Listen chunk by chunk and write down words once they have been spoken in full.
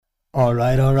All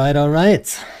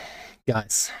right.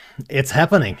 Guys, it's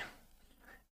happening.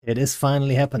 It is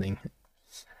finally happening.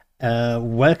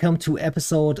 Welcome to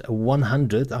episode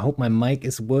 100. I hope my mic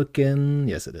is working.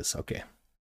 Yes, it is. Okay.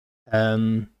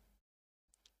 Um,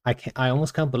 I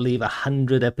almost can't believe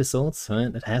 100 episodes,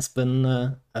 right? It has been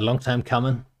a long time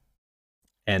coming,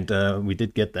 and we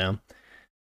did get there.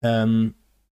 Um,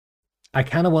 I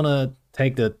kind of want to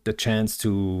take the chance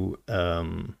to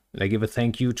give a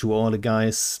thank you to all the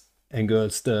guys and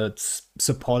girls that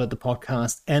supported the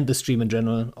podcast and the stream in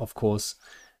general, of course,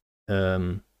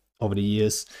 over the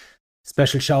years.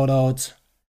 Special shout out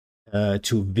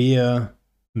to Veer,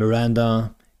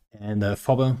 Miranda, and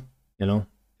Fobber. You know,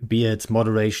 be it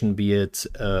moderation, be it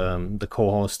the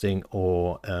co-hosting,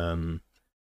 or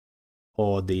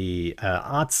the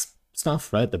arts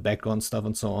stuff, right? The background stuff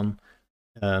and so on.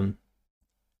 Um,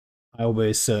 I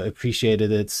always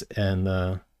appreciated it,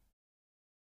 and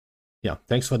yeah,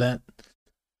 thanks for that.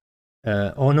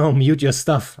 Oh no, mute your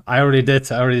stuff. I already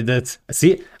did. I already did.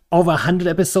 See, over 100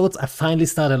 episodes, I finally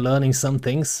started learning some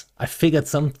things. I figured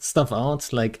some stuff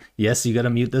out. Like, yes, you gotta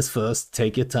mute this first.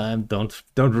 Take your time. Don't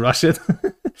rush it.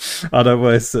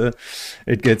 Otherwise,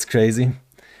 it gets crazy.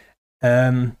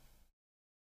 Um,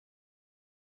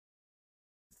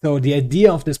 so the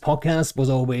idea of this podcast was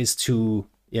always to,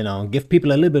 give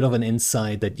people a little bit of an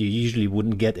insight that you usually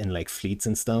wouldn't get in like fleets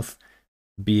and stuff,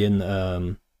 being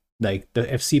like the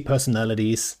FC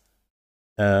personalities.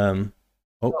 Um,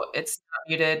 oh, Oh, it's not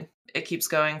muted. It keeps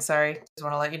going. Sorry. Just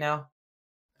want to let you know.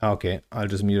 okay, I'll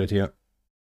just mute it here.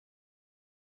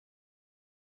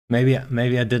 Maybe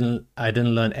I didn't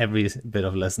learn every bit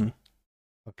of lesson.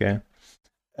 Okay.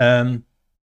 Um,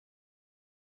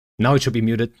 Now it should be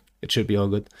muted. It should be all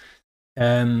good.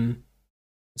 Um,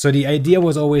 so the idea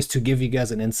was always to give you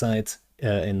guys an insight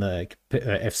in like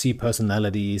FC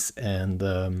personalities and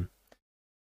an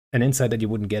insight that you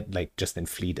wouldn't get like just in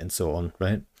Fleet and so on,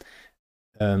 right?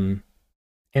 Um,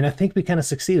 and I think we kind of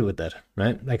succeeded with that,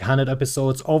 right? Like 100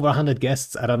 episodes, over 100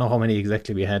 guests. I don't know how many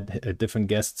exactly we had, different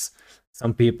guests.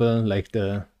 Some people, like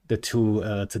the two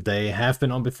today, have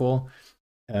been on before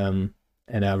and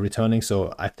are returning.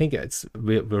 So I think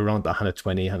we're around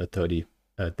 120, 130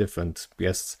 different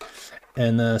guests.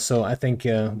 And so I think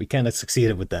we kind of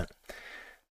succeeded with that.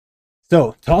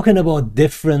 So talking about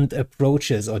different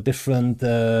approaches or different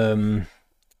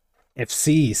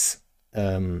FCs,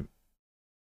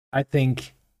 I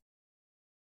think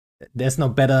there's no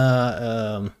better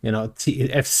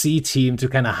FC team to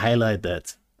kind of highlight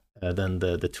that than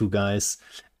the two guys.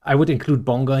 I would include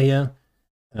Bonga here.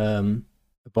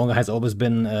 Bonga has always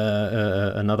been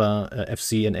another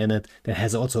FC in it that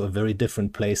has also a very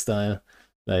different play style.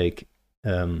 Like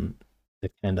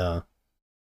it kind of,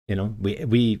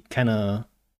 we kind of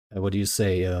what do you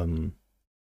say,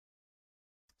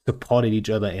 supported each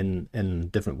other in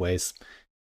different ways,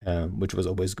 which was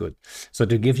always good. So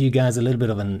to give you guys a little bit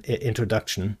of an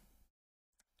introduction,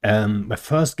 my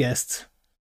first guest,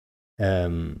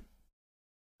 um,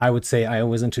 I would say I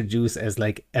always introduce as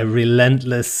like a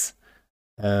relentless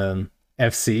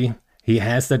FC. He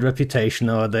has that reputation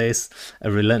nowadays,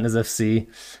 a relentless FC.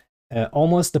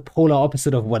 Almost the polar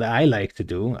opposite of what I like to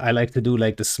do. I like to do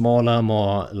like the smaller,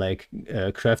 more like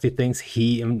crafty things.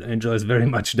 He enjoys very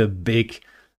much the big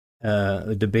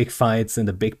fights and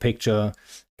the big picture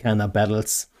kind of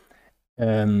battles.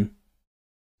 Um,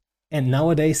 and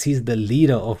nowadays he's the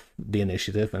leader of the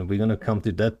initiative, and we're gonna come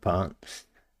to that part.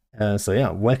 So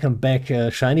yeah, welcome back,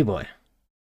 Shiny Boy.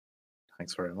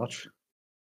 Thanks very much.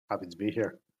 Happy to be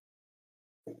here.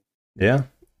 Yeah.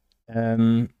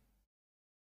 Um,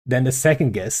 then the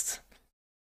second guest,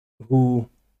 who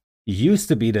used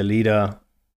to be the leader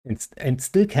and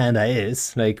still kind of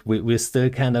is, like we still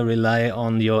kind of rely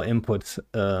on your input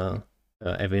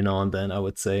every now and then, I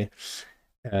would say.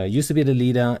 Used to be the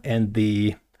leader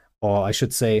or I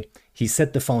should say, he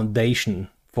set the foundation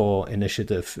for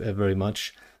Initiative very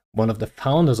much. One of the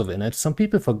founders of Init. Some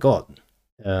people forgot.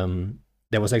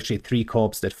 There was actually 3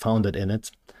 corps that founded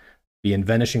Init, being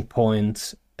Vanishing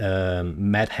Point,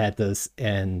 Mad Hatters,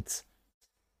 and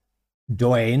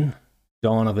Dawn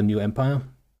of a New Empire.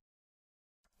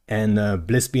 And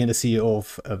Bliss being the CEO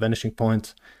of Vanishing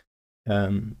Point,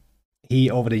 he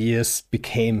over the years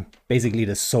became basically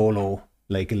the solo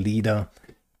like leader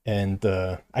and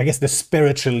I guess the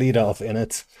spiritual leader of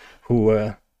Init,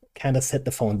 who kind of set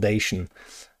the foundation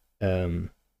for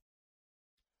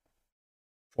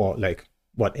like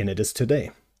what Init is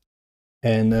today.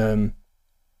 And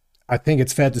I think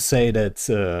it's fair to say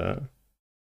that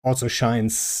also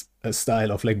shines a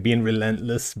style of like being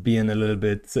relentless, being a little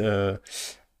bit,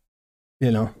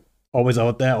 you know, always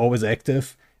out there, always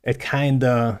active. It kind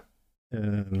of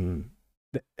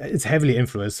it's heavily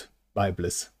influenced by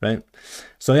Bliss, right?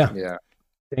 So yeah,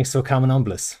 thanks for coming on,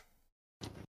 Bliss.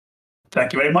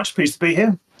 Thank you very much. Pleased to be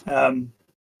here. And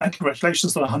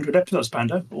congratulations on 100 episodes,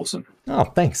 Pando. Awesome. Oh,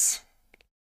 thanks.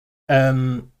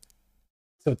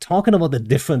 So talking about the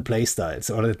different playstyles,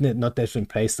 or not different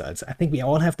playstyles, I think we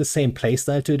all have the same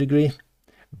playstyle to a degree,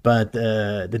 but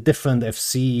the different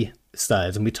FC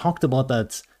styles, and we talked about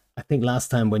that, I think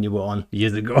last time when you were on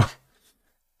years ago.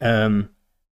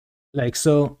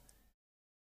 So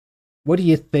what do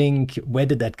you think, where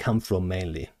did that come from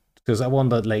mainly? Because I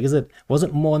wondered, was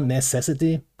it more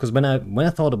necessity? Because when I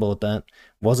thought about that,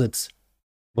 was it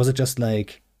just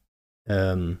like,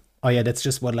 oh yeah, that's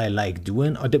just what I like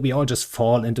doing? Or did we all just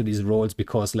fall into these roles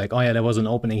because like, oh yeah, there was an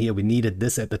opening here, we needed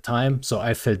this at the time, so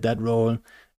I filled that role,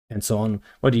 and so on?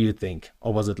 What do you think?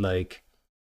 Or was it like,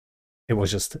 it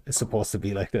was just supposed to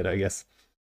be like that, I guess?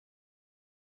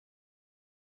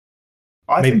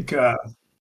 I think, shall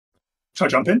I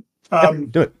jump in?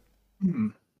 Do it.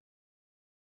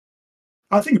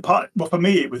 I think for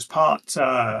me, it was part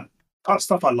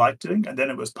stuff I liked doing, and then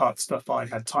it was part stuff I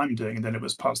had time doing, and then it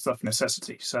was part stuff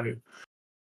necessity. So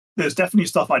there's definitely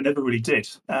stuff I never really did,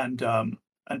 and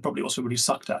probably also really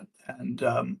sucked at, and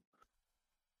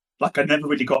like I never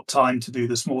really got time to do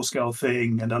the small scale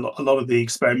thing, and a lot of the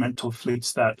experimental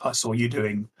fleets that I saw you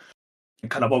doing, and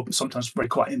kind of sometimes very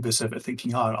quite envious of it,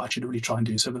 thinking, oh, I should really try and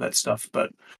do some of that stuff,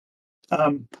 but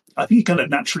I think you kind of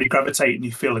naturally gravitate and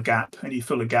you feel a gap, and you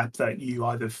feel a gap that you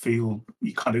either feel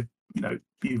you kind of, you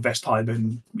invest time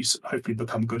in, you hopefully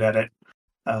become good at it,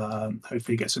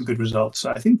 hopefully get some good results. So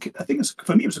I think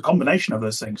for me, it was a combination of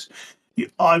those things. I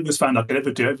always found I could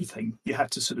never do everything. You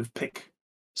had to sort of pick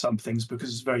some things because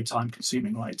it's very time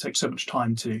consuming, right? It takes so much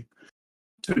time to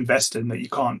invest in that you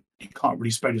can't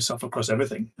really spread yourself across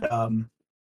everything. I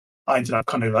ended up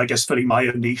kind of, I guess, filling my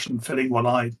own niche and filling what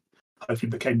I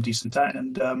hopefully became decent at,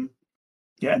 and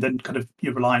and then kind of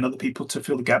you rely on other people to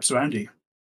fill the gaps around you.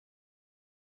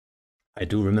 I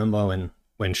do remember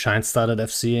when Shine started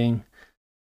FCing,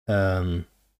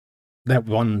 that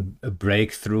one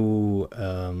breakthrough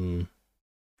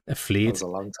a fleet. That was a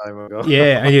long time ago.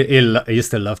 Yeah, I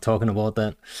used to love talking about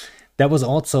that. That was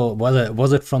also,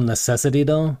 was it from necessity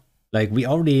though? Like we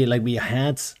already, like we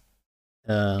had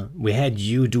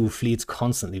you do fleets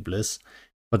constantly, Bliss,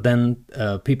 but then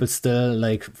people still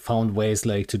like found ways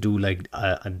like to do like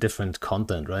a different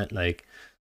content, right? Like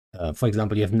for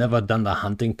example, you have never done the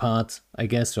hunting part, I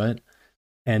guess, right?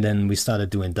 And then we started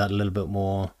doing that a little bit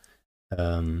more,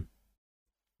 and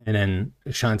then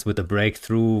Shines with the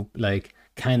breakthrough, like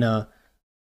kind of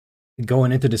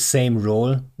going into the same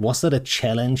role. Was that a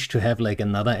challenge to have like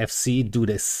another FC do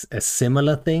this a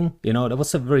similar thing? That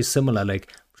was a very similar,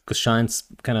 like, because Shine's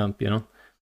kind of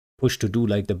pushed to do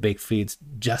like the big feeds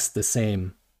just the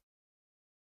same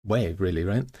way, really,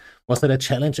 right? Was that a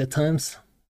challenge at times?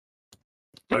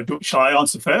 Shall I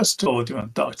answer first, or do you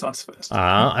want Dark to answer first?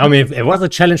 I mean, it was a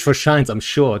challenge for Shines, I'm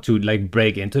sure, to like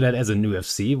break into that as a new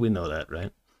FC. We know that,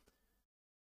 right?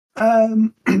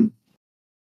 I'm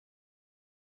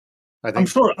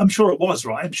sure it was,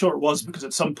 right? I'm sure it was, because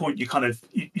at some point you kind of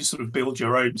you sort of build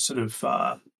your own sort of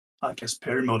I guess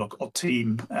pyramid or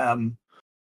team,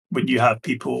 when you have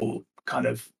people kind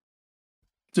of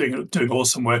doing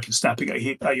awesome work and snapping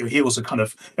at your heels. It kind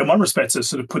of, in one respect, it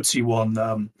sort of puts you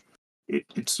on.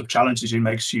 It sort of challenges you,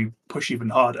 makes you push even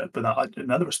harder. But in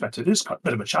another respect, it is quite a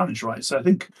bit of a challenge, right? So I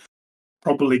think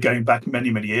probably going back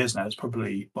many years now, it's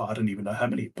probably, well, I don't even know how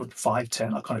many, but 5,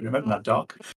 10, I can't even remember that,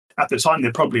 Dark. At the time,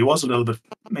 there probably was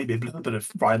maybe a little bit of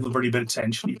rivalry, a bit of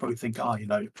tension. You probably think, how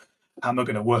am I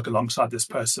going to work alongside this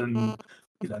person?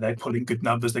 They're pulling good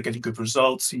numbers, they're getting good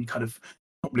results. And you kind of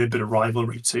probably a bit of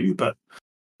rivalry too, but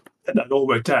that all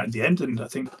worked out in the end. And I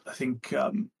think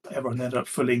everyone ended up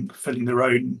filling their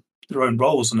own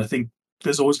roles. And I think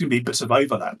there's always going to be bits of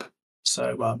overlap.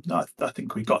 So I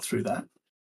think we got through that.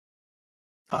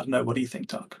 I don't know. What do you think,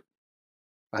 Doug?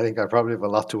 I think I probably have a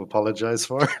lot to apologize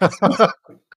for.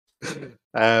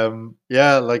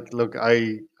 Yeah, like, look,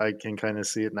 I can kind of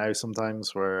see it now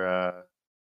sometimes where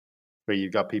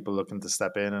you've got people looking to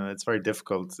step in, and it's very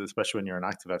difficult, especially when you're an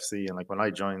active FC. And like when I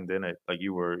joined in it, like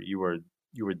you were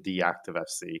the active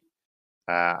FC,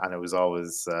 and it was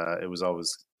always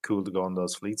cool to go on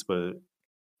those fleets. But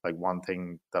like one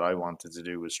thing that I wanted to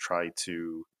do was try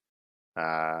to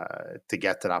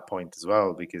get to that point as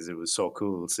well, because it was so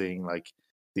cool seeing like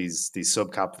these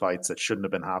subcap fights that shouldn't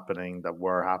have been happening, that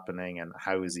were happening, and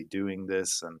how is he doing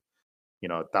this? And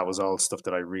that was all stuff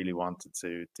that I really wanted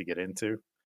to get into.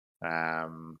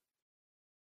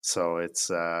 So it's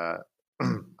I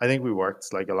think we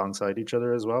worked like alongside each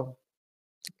other as well.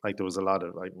 like there was a lot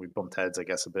of like we bumped heads, I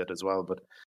guess, a bit as well. But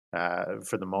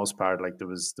for the most part, like there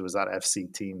was that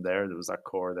FC team there. There was that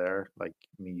core there, like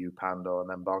me, you, Pando, and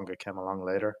then Bonga came along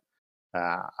later.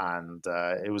 And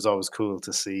it was always cool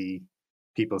to see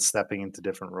people stepping into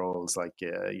different roles. Like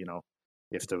you know,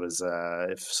 if there was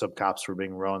if subcaps were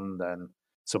being run, then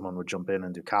someone would jump in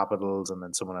and do capitals, and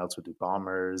then someone else would do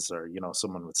bombers, or you know,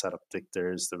 someone would set up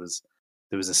dictors. There was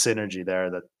a synergy there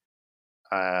that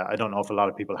I don't know if a lot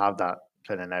of people have that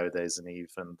kind of nowadays in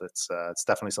Eve, and it's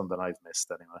definitely something I've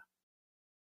missed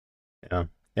anyway.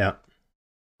 Yeah.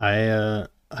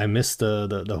 I missed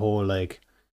the whole like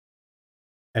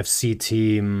FC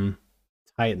team,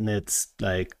 tight knit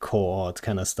like cohort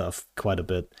kind of stuff quite a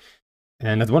bit.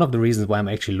 And that's one of the reasons why I'm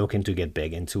actually looking to get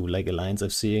back into like Alliance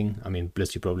FCing. I mean,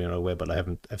 Bliss, you probably know aware, but I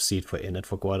haven't FC'd for Init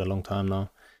for quite a long time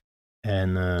now.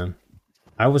 And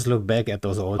I always look back at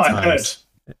those old times.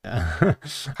 I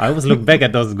always look back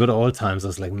at those good old times. I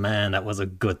was like, man, that was a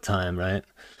good time, right?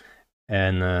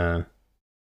 And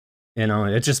you know,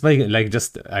 it just like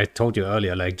just I told you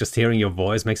earlier, like just hearing your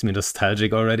voice makes me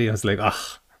nostalgic already. I was like,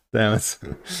 ah, damn it.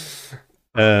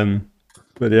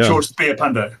 But yeah. Sure, it's the beer,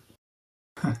 Pando.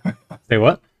 Say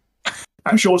what?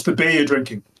 I'm sure it's the beer you're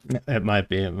drinking. It might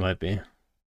be.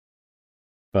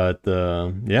 But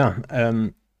yeah,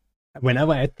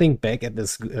 whenever I think back at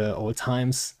this old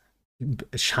times,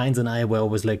 Shines and I were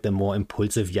always like the more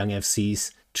impulsive young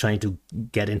FCs trying to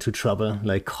get into trouble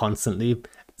like constantly.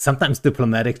 Sometimes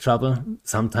diplomatic trouble,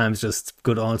 sometimes just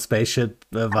good old spaceship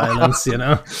violence, you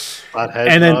know.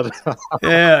 And then,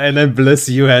 yeah, and then Bliss,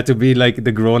 you had to be like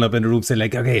the grown up in the room, saying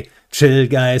like, okay, chill,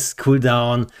 guys, cool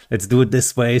down. Let's do it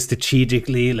this way,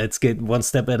 strategically. Let's get one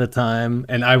step at a time.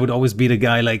 And I would always be the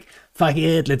guy like, fuck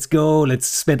it, let's go. Let's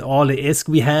spend all the ISK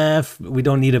we have. We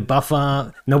don't need a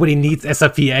buffer. Nobody needs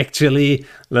SRP actually.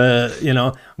 You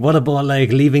know, what about like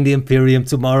leaving the Imperium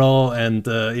tomorrow? And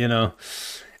you know.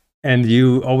 And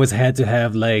you always had to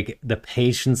have like the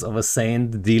patience of a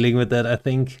saint dealing with that. I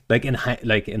think, like in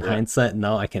hindsight,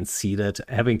 now I can see that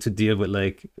having to deal with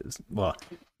like, well,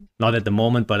 not at the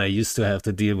moment, but I used to have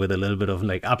to deal with a little bit of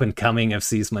like up and coming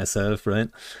FCs myself, right?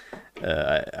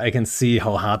 I can see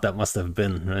how hard that must have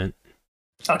been, right?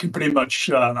 I can pretty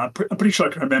much, I'm pretty sure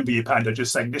I can remember you, Panda,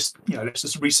 just saying this. You know, let's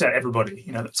just reset everybody.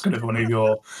 You know, that's kind of one of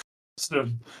your sort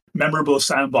of memorable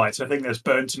sound bites. I think that's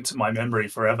burnt into my memory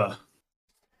forever.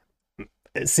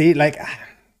 See, like,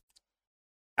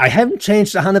 I haven't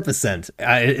changed 100%.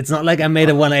 It's not like I made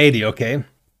a 180, okay?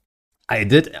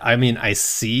 I mean, I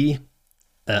see,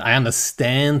 I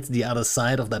understand the other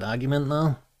side of that argument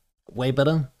now, way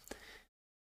better.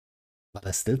 But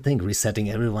I still think resetting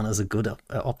everyone is a good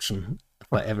option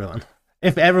for everyone.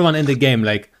 If everyone in the game,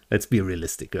 like, let's be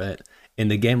realistic, right? In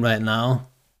the game right now,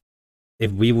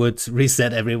 if we would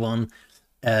reset everyone,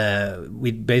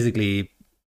 we'd basically...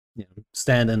 You know,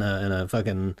 stand in a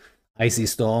fucking icy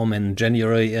storm in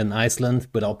January in Iceland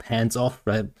with our pants off,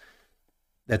 right?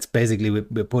 That's basically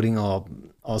we're putting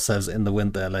ourselves in the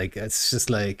winter. Like it's just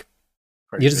like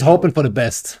you're just hoping for the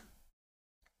best.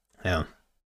 Yeah,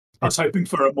 I was hoping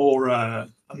for a more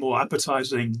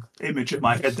appetizing image in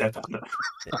my head there, Panda.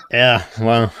 Yeah,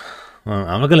 well,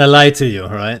 I'm not gonna lie to you,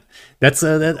 right? That's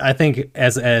that I think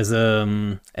as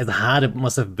hard it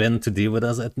must have been to deal with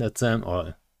us at that time,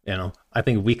 or. You know, I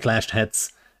think we clashed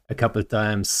heads a couple of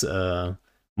times,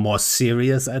 more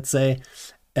serious, I'd say.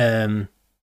 At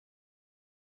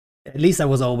least I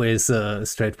was always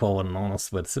straightforward and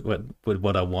honest with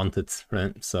what I wanted,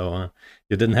 right? So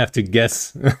you didn't have to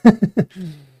guess.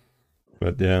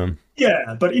 But yeah.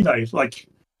 Yeah, but you know, like,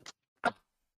 you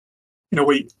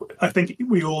know, I think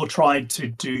we all tried to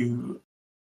do.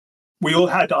 We all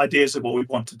had ideas of what we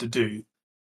wanted to do,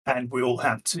 and we all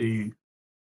had to.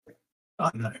 I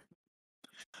don't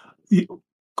know,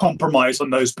 compromise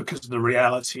on those because of the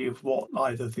reality of what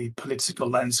either the political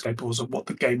landscape was or what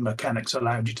the game mechanics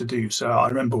allowed you to do. So I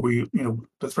remember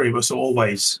the three of us are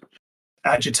always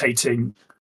agitating,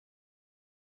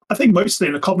 I think mostly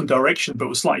in a common direction, but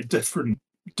with slightly different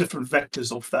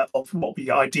vectors of what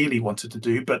we ideally wanted to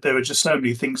do. But there were just so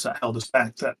many things that held us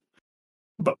back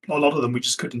but a lot of them we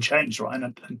just couldn't change, right?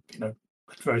 And you know,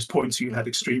 at various points you had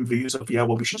extreme views of, yeah,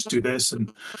 well, we should just do this.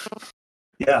 And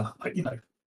yeah, you know,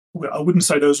 I wouldn't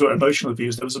say those were emotional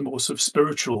views. Those are more sort of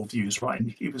spiritual views, right?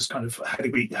 And it was kind of how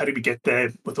do we get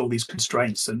there with all these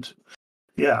constraints? And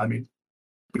yeah, I mean,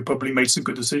 we probably made some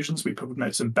good decisions. We probably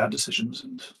made some bad decisions,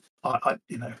 and I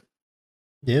you know,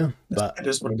 yeah, but it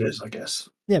is what it is, I guess.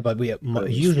 Yeah, but we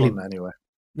usually anyway.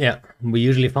 Yeah, we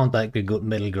usually found like a good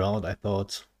middle ground, I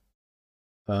thought.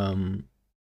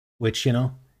 Which, you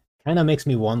know, kind of makes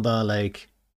me wonder, like,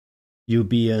 you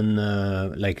being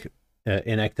like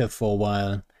inactive for a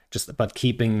while. But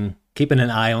keeping an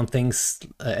eye on things,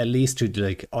 at least to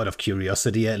like out of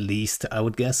curiosity, at least I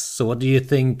would guess. So what do you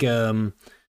think? I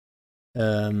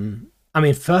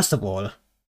mean, first of all,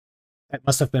 it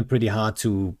must have been pretty hard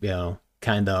to,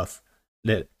 kind of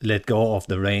let go of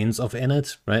the reins of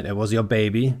Init, right? It was your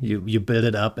baby. You built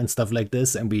it up and stuff like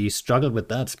this, and we struggled with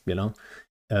that,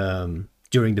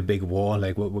 during the big war,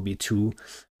 like what would be 2,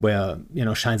 where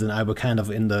Shines and I were kind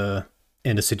of in the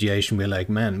situation where like,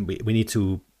 man, we need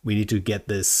to get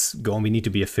this going. We need to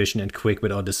be efficient and quick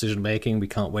with our decision making. We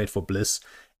can't wait for Bliss.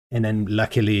 And then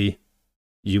luckily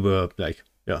you were like,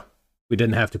 we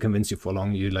didn't have to convince you for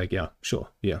long. You're like, yeah, sure,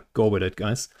 yeah, go with it,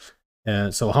 guys.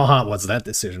 So how hard was that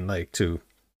decision, like, to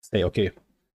say, okay,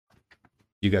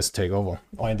 you guys take over?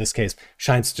 Or in this case,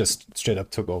 Shines just straight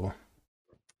up took over.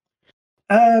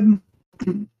 Well,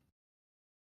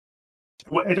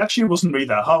 it actually wasn't really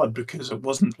that hard, because it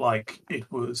wasn't like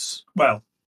it was. Well,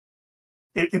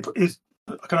 it is.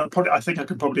 I think I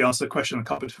could probably answer the question in a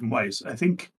couple of different ways. I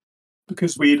think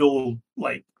because we had all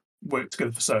like worked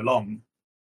together for so long,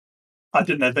 I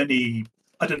didn't have any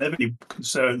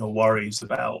concern or worries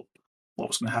about what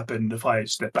was going to happen if I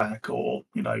stepped back or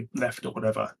left or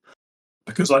whatever,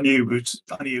 because I knew it was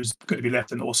going to be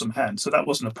left in awesome hands. So that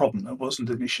wasn't a problem. It wasn't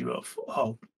an issue of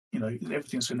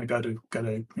everything's going to go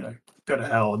to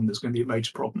hell and there's going to be a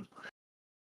major problem.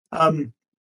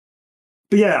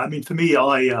 But yeah, I mean, for me,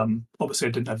 I obviously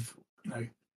I didn't have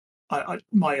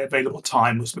my available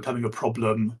time was becoming a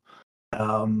problem.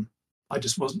 I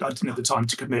didn't have the time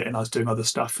to commit, and I was doing other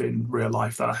stuff in real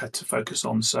life that I had to focus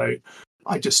on. So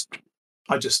I just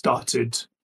started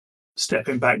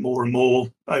stepping back more and more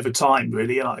over time,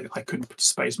 really. And I couldn't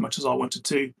participate as much as I wanted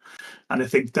to. And I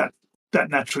think that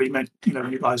naturally meant,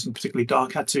 you guys, and particularly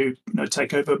Dark, had to,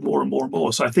 take over more and more and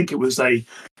more. So I think it was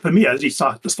for me, at least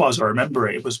as far as I remember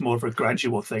it was more of a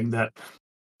gradual thing that,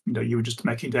 you were just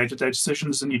making day-to-day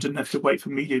decisions and you didn't have to wait for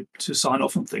me to sign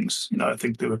off on things. I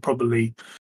think there were probably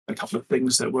a couple of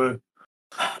things that were,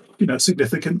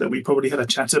 significant that we probably had a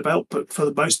chat about, but for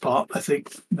the most part, I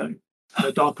think,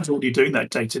 Dark was already doing that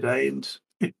day to day, and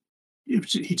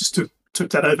he just took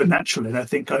that over naturally. And I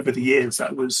think over the years,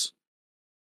 that was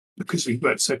because we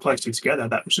worked so closely together.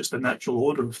 That was just the natural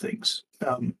order of things.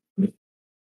 It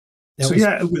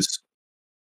was.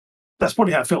 That's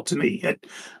probably how it felt to me.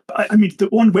 I mean, the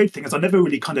one weird thing is I never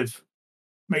really kind of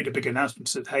made a big announcement,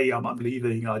 said, "Hey, I'm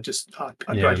leaving." I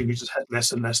gradually just had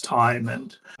less and less time,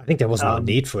 and I think there was no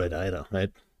need for it either, right?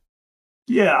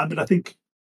 Yeah, I mean,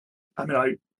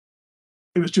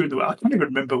 it was during I can't even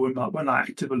remember when I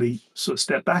actively sort of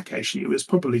stepped back. Actually, it was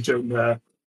probably during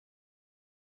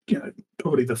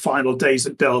probably the final days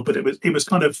at Dell, but it was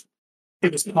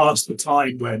past the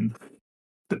time when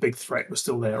the big threat was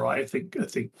still there. Right? I think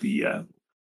the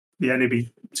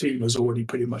enemy team was already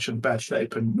pretty much in bad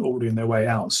shape and already on their way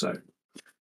out. So,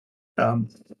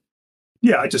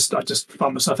 I just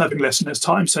found myself having less and less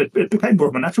time. So it became more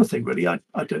of a natural thing, really.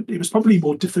 It was probably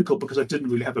more difficult because I didn't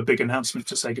really have a big announcement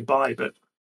to say goodbye, but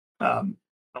I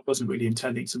wasn't really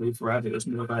intending to leave forever. It was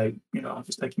more of I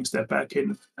was taking a step back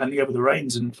and handing over the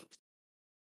reins. And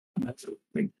I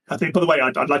think, by the way,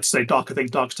 I'd like to say Dark. I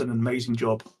think Dark's done an amazing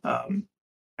job.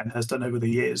 And has done over the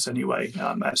years anyway,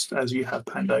 as you have,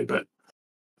 Pando. But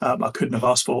I couldn't have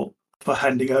asked for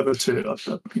handing over to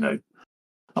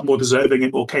a more deserving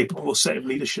and more capable set of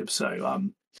leadership.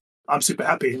 So I'm super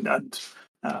happy, and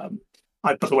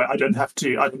by the way, I don't have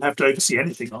to oversee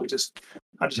anything. I just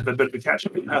have a bit of a catch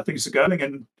up on how things are going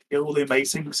and all the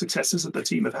amazing successes that the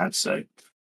team have had. So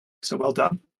well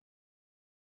done.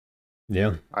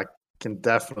 Yeah. I can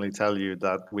definitely tell you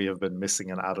that we have been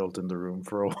missing an adult in the room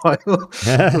for a while.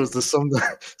 Because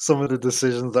some of the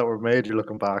decisions that were made, you're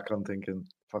looking back on thinking,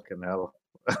 fucking hell,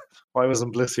 why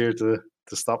wasn't Bliss here to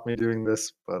stop me doing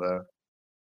this? But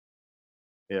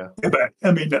yeah. But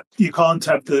I mean, you can't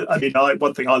have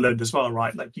one thing I learned as well,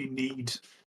 right? Like, you need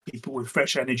people with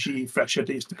fresh energy, fresh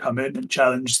ideas to come in and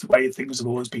challenge the way things have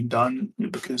always been done,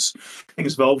 because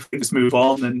things evolve, things move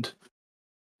on, and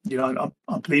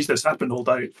I'm pleased this happened.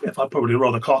 Although if I probably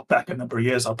roll the clock back a number of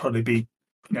years, I'll probably be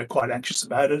quite anxious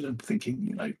about it and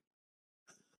thinking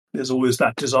there's always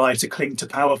that desire to cling to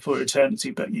power for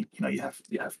eternity, but you have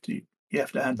to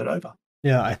hand it over.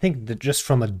 Yeah, I think that just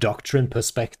from a doctrine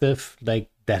perspective,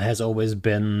 like, that has always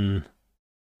been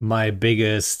my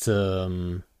biggest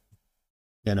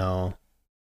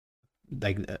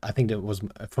like, I think that was,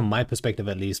 from my perspective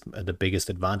at least, the biggest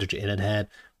advantage Init had.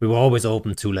 We were always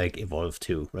open to, like, evolve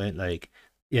too, right? Like,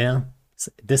 yeah,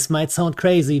 this might sound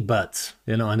crazy, but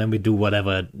and then we do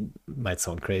whatever might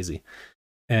sound crazy,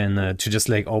 and to just,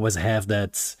 like, always have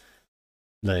that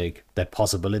like that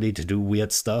possibility to do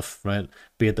weird stuff, right?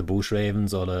 Be it the Bush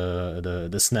Ravens or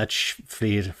the Snatch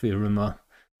fleet, if you remember.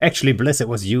 Actually, Bliss, it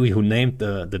was you who named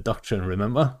the doctrine,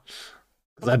 remember?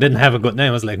 Because I didn't have a good name.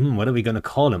 I was like, what are we gonna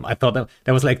call him? I thought that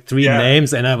there was like 3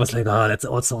 names, and I was like, oh, that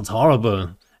sounds horrible.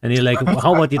 And you're like,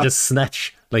 how about you just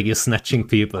snatch? Like you're snatching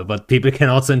people, but people can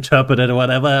also interpret it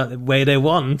whatever way they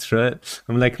want, right?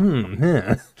 I'm like,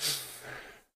 yeah.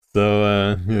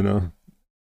 So,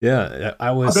 yeah,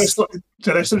 I was.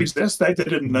 Do they still exist? They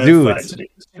didn't know.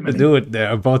 Dude,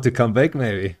 they're about to come back,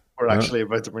 maybe. We're actually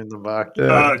about to bring them back.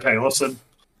 Okay, awesome.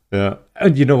 Yeah,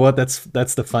 and you know what? That's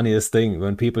the funniest thing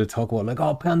when people talk about like,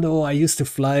 oh, Pando, I used to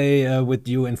fly with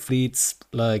you in fleets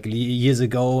like years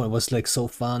ago. It was like so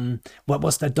fun. What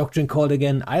was that doctrine called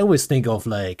again? I always think of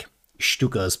like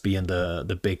Stukas being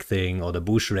the big thing, or the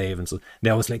Bush Ravens.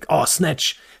 They was like, oh,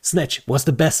 Snatch was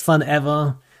the best fun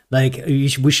ever. Like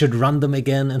we should run them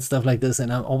again and stuff like this.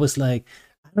 And I'm always like,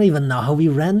 I don't even know how we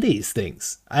ran these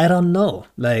things. I don't know.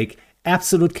 Like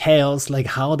absolute chaos. Like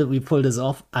how did we pull this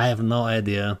off? I have no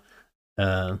idea.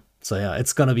 So yeah,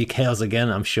 it's gonna be chaos again,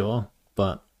 I'm sure,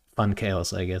 but fun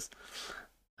chaos, I guess.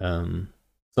 So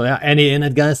yeah, any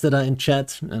Init guys that are in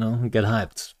chat, get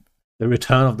hyped. The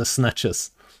return of the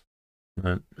Snatches.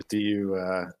 Right. Do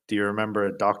you remember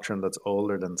a doctrine that's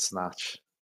older than Snatch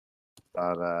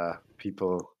that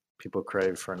people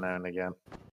crave for now and again?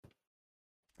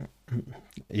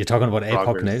 You're talking about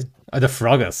APOC now? The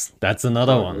Froggers. That's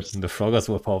another one. The Froggers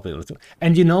were popular too.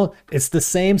 And it's the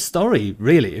same story,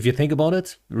 really, if you think about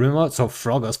it. Remember, so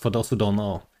Froggers, for those who don't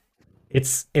know,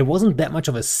 it wasn't that much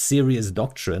of a serious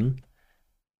doctrine.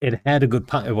 It had a good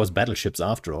it was battleships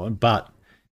after all, but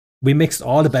we mixed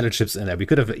all the battleships in there. We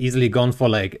could have easily gone for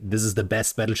like, this is the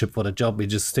best battleship for the job, we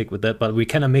just stick with that, but we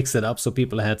kind of mixed it up so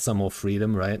people had some more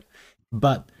freedom, right?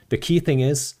 But the key thing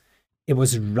is, it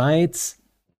was right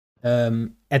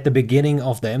at the beginning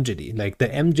of the MJD. Like the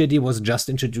MJD was just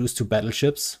introduced to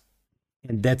battleships,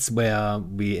 and that's where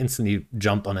we instantly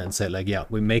jumped on it and said like, yeah,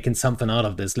 we're making something out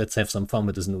of this. Let's have some fun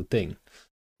with this new thing.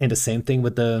 And the same thing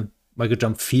with the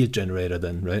microjump field generator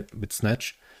then, right? With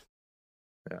Snatch.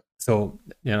 Yeah. So,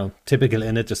 typical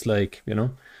in it, just like,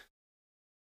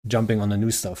 jumping on the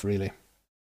new stuff, really.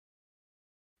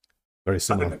 Very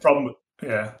similar. I think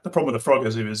the problem with the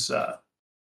Froggers,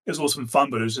 it was awesome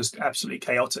fun, but it was just absolutely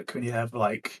chaotic when you have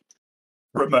like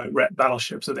remote rep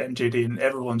battleships at the MJD and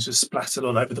everyone's just splattered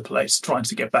all over the place trying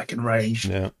to get back in range,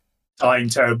 dying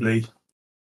terribly.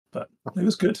 But it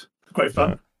was good, great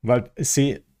fun. But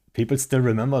see, people still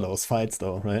remember those fights,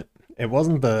 though, right? It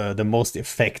wasn't the most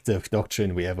effective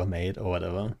doctrine we ever made or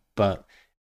whatever, but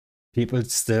people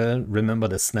still remember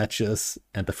the Snatches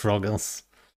and the Froggers.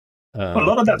 A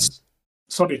lot of that's.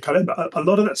 Sorry, Colin, but a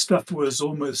lot of that stuff was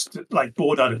almost like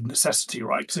born out of necessity,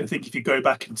 right? Because I think if you go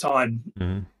back in time,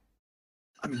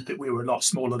 I mean, we were a lot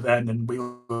smaller then, and we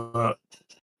were,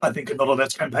 I think, a lot of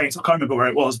those campaigns, I can't remember where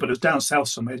it was, but it was down south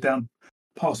somewhere, down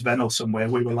past Venel somewhere.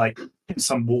 We were like in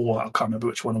some war, I can't remember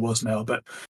which one it was now, but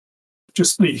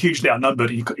just hugely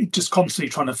outnumbered. You're just constantly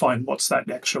trying to find what's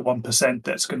that extra 1%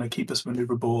 that's going to keep us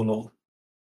maneuverable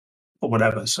or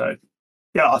whatever. So,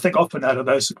 yeah, I think often out of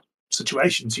those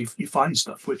situations you find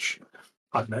stuff which,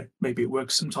 I don't know, maybe it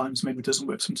works sometimes, maybe it doesn't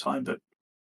work sometimes, but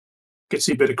gets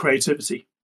you a bit of creativity.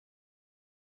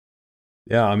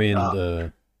 Yeah, I mean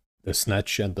the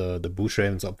Snatch and the Bush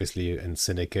Ravens obviously in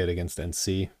Syndicate against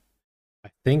NC. I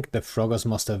think the Froggers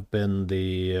must have been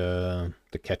the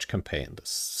catch campaign, the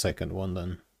second one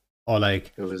then, or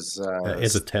like it was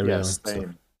Esoteria.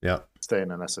 Stain. Yeah,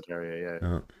 Stain and Esoteria.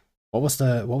 Yeah. What was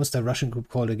the Russian group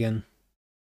called again?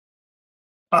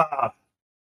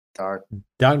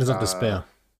 Darkness of Despair.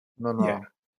 No.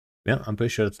 Yeah, I'm pretty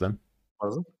sure it's them.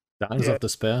 Was it? Darkness of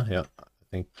Despair. Yeah, I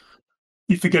think.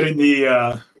 You're forgetting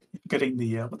the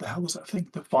what the hell was that thing?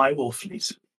 The Firewall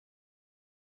fleet.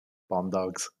 Bomb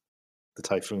dogs. The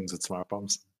Typhoons with smart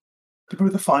bombs. Do you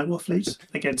remember the Firewall fleet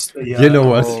against the? You know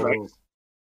what?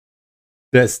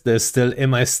 There's still in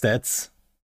my stats,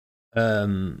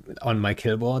 on my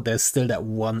kill board. There's still that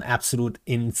one absolute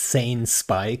insane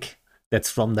spike that's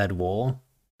from that war,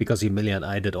 because Emilia and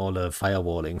I did all the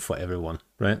firewalling for everyone,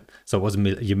 right? So it was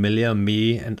Emilia,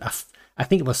 me, and I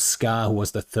think it was Scar who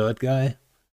was the third guy,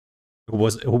 who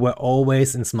were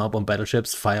always in smart bomb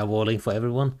battleships firewalling for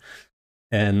everyone.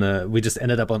 And we just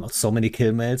ended up on so many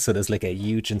kill mails, so there's like a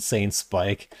huge insane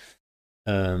spike.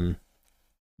 But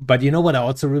you know what I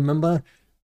also remember?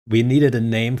 We needed a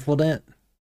name for that.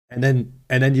 And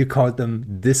then you called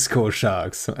them Disco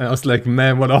Sharks. And I was like,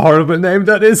 man, what a horrible name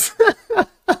that is.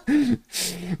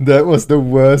 That was the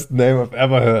worst name I've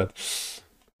ever heard.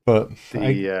 But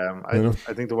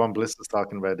I think the one Bliss is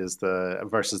talking about is the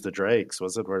versus the Drakes,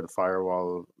 was it? Where the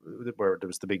firewall, where there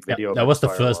was the big video. that was the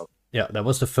first. Yeah, that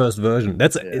was the first version.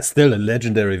 That's it's still a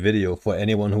legendary video for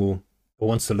anyone who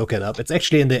wants to look it up. It's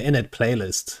actually in the Innit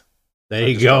playlist. There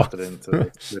you go. Dropped it into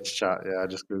the Twitch chat. Yeah, I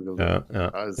just googled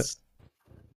it.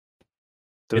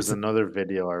 There was another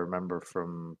video I remember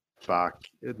from back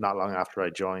not long after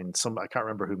I joined. I can't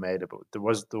remember who made it, but there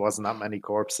wasn't that many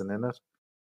corpses in it.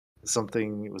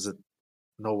 Something was it?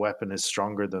 No weapon is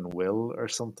stronger than will or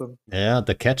something. Yeah,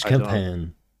 the catch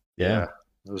campaign. Yeah,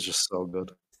 it was just so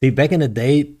good. See, back in the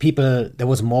day, there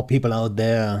was more people out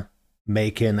there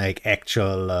making like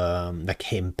actual like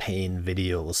campaign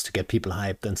videos to get people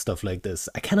hyped and stuff like this.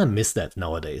 I kind of miss that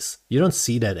nowadays. You don't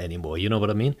see that anymore. You know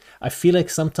what I mean? I feel like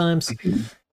sometimes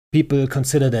people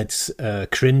consider that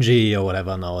cringy or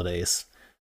whatever nowadays,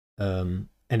 and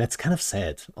that's kind of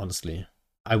sad, honestly.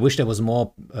 I wish there was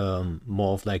more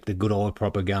of like the good old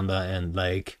propaganda and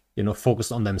like, you know,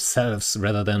 focused on themselves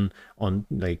rather than on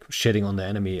like shitting on the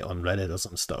enemy on Reddit or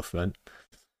some stuff, right?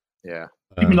 Yeah.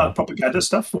 You mean like propaganda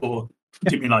stuff, or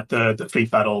do you mean like the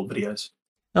fleet battle videos?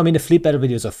 I mean, the fleet battle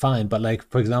videos are fine, but like,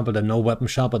 for example, the no weapon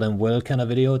sharper than will kind of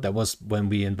video, that was when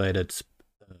we invited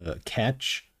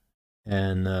Catch,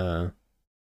 and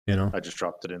you know, I just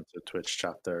dropped it into Twitch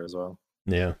chat there as well.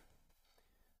 Yeah.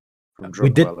 From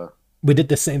we did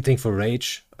the same thing for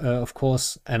Rage, of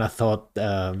course, and I thought,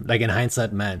 like in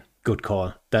hindsight, man, good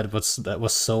call. That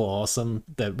was so awesome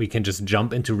that we can just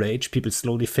jump into Rage. People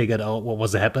slowly figured out what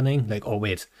was happening. Like, oh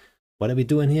wait, what are we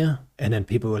doing here? And then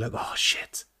people were like, oh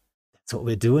shit, that's what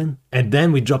we're doing. And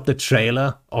then we dropped the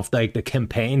trailer of like the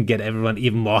campaign, get everyone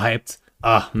even more hyped.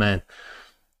 Ah, man,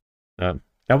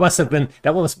 that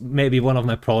was maybe one of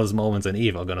my proudest moments in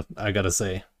EVE. I gotta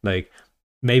say, like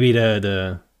maybe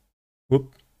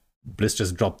whoop. Bliss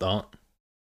just dropped out.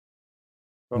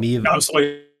 No,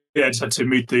 sorry. Yeah, I just had to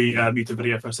mute the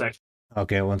video for a sec.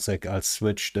 Okay, one sec. I'll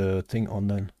switch the thing on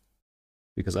then,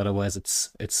 because otherwise it's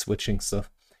switching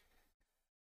stuff.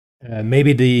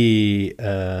 Maybe the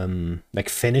like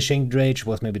finishing Drage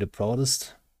was maybe the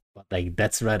proudest, but like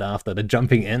that's right after the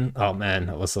jumping in. Oh man,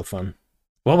 that was so fun.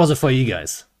 What was it for you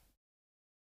guys?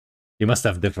 You must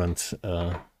have different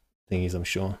thingies, I'm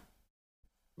sure.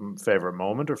 Favorite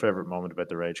moment or favorite moment about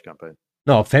the Rage campaign?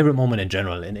 No, favorite moment in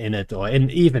general, in it, or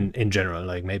even in general.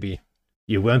 Like maybe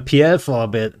you weren't PL for a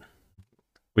bit.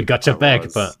 We got your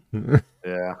back, but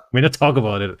yeah, we don't talk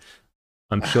about it.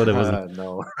 I'm sure there wasn't.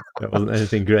 No, there wasn't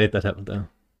anything great that happened there.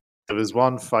 There was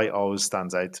one fight always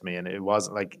stands out to me, and it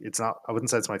wasn't like it's not. I wouldn't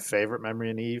say it's my favorite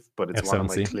memory in EVE, but it's one of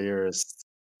my clearest.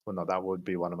 Well, no, that would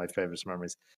be one of my favorite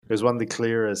memories. It was one of the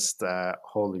clearest.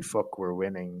 Holy fuck, we're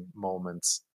winning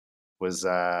moments. Was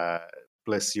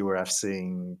Bliss, you were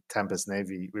FCing Tempest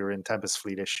Navy. We were in Tempest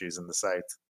Fleet Issues in the south,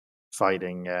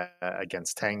 fighting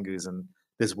against Tengus. And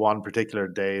this one particular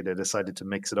day, they decided to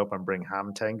mix it up and bring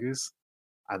ham Tengus,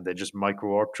 and they just micro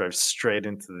warp drive straight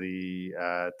into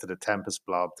the Tempest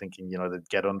blob, thinking they'd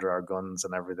get under our guns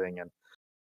and everything. And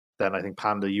then I think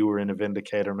Panda, you were in a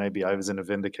Vindicator. Maybe I was in a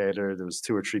Vindicator. There was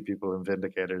 2 or 3 people in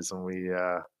Vindicators, and we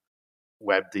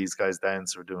webbed these guys down,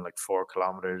 so we're doing like 4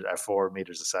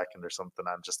 meters a second or something,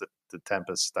 and just the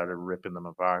Tempest started ripping them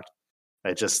apart.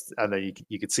 And then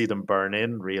you could see them burn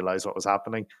in, realize what was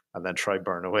happening, and then try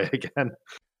burn away again.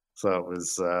 So it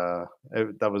was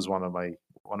that was one of my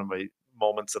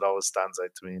moments that always stands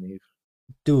out to me in EVE.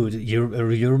 Dude, you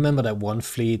remember that one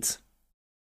fleet,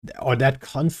 or that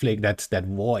conflict, that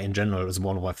war in general is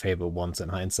one of my favorite ones in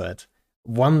hindsight.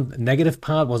 One negative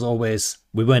part was always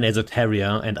we were in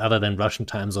Esoteria, and other than Russian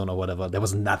time zone or whatever, there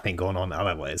was nothing going on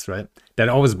otherwise, right? That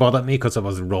always bothered me because I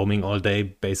was roaming all day,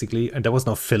 basically, and there was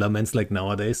no filaments like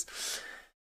nowadays.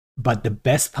 But the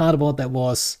best part about that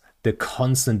was the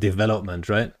constant development,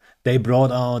 right? They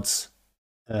brought out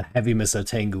heavy missile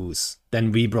Tengus,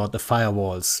 then we brought the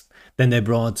firewalls, then they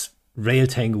brought rail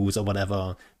Tengus or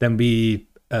whatever, then we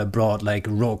brought like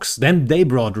rocks, then they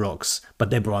brought rocks, but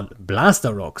they brought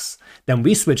blaster rocks, then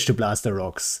we switched to blaster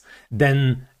rocks,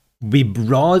 then we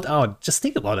brought out, just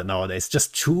think about it nowadays,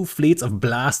 just 2 fleets of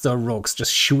blaster rocks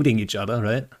just shooting each other,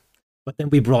 right? But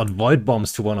then we brought void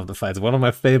bombs to one of the fights, one of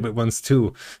my favorite ones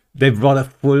too. They brought a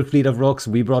full fleet of rocks,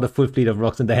 we brought a full fleet of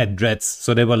rocks, and they had dreads,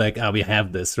 so they were like, we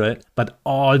have this, right? But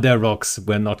all their rocks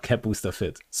were not cap booster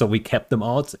fit, so we kept them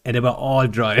out, and they were all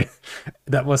dry.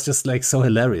 That was just like so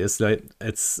hilarious, right?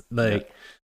 It's like,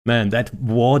 man, that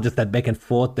war, just that back and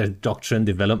forth, that doctrine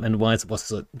development-wise,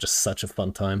 was just such a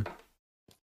fun time.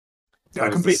 Yeah, I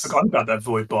completely forgot about that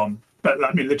void bomb. But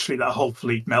I mean, literally, that whole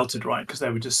fleet melted, right? Because they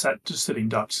were just sitting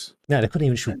ducks. Yeah, they couldn't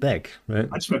even shoot back, right?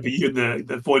 I just remember you and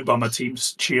the Void Bomber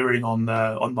teams cheering on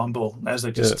Mumble as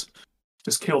they just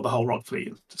killed the whole rock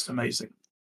fleet. Just amazing.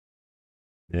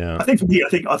 Yeah. I think for me,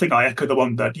 I think I echo the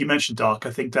one that you mentioned, Dark.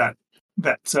 I think that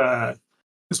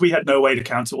because we had no way to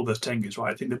counter all those Tengus,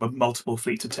 right? I think there were multiple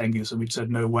fleets of Tengus, and we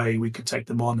said no way we could take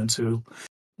them on until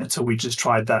we just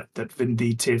tried that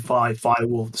Vindy Tier 5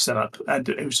 firewall setup, and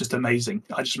it was just amazing.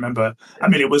 I just remember, I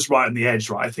mean, it was right on the edge,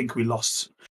 right? I think we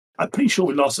lost. I'm pretty sure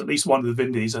we lost at least one of the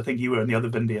Vindys. I think you were in the other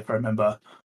Vindy, if I remember.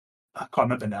 I can't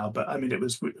remember now, but I mean, it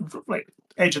was like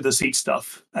edge of the seat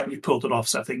stuff, and we pulled it off.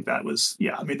 So I think that was,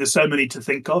 yeah. I mean, there's so many to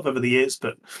think of over the years,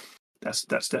 but that's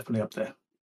definitely up there.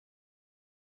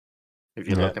 If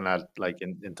you're looking at like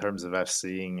in terms of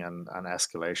FCing and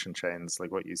escalation chains, like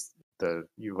what you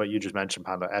just mentioned,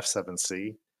 Panda,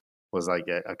 F7C was like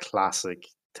a classic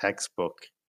textbook,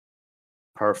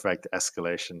 perfect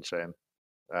escalation chain.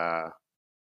 I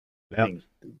think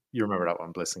you remember that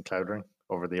one, Bliss and Cloudring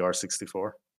over the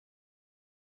R64.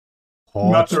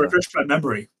 Not to refresh my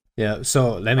memory. Yeah,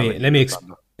 so let me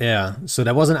so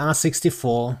there was an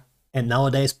R64, and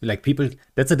nowadays, like, people,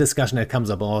 that's a discussion that comes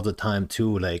up all the time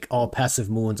too, like, passive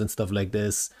moons and stuff like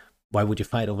this. Why would you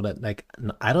fight over that? Like,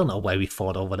 I don't know why we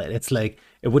fought over that. It's like,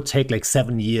 it would take like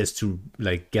 7 years to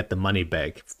like get the money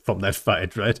back from that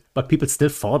fight, right? But people still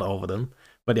fought over them.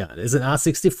 But yeah, it's an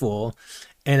R64,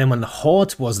 and then when the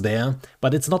Horde was there,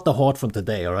 but it's not the Horde from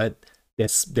today, all right?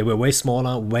 They were way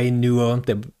smaller, way newer.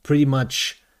 They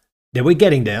were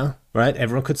getting there, right?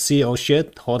 Everyone could see, oh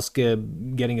shit, Horde's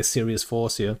getting a serious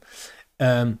force here.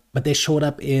 But they showed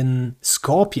up in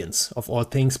Scorpions, of all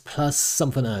things, plus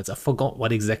something else. I forgot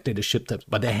what exactly the ship type,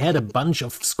 but they had a bunch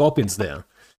of Scorpions there.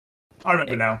 I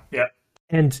remember now, yeah.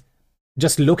 And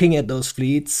just looking at those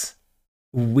fleets,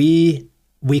 we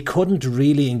couldn't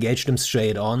really engage them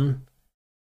straight on.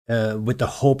 With the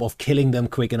hope of killing them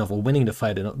quick enough or winning the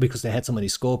fight, because they had so many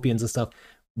Scorpions and stuff.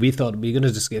 We thought we're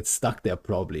gonna just get stuck there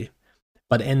probably.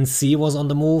 But NC was on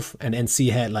the move, and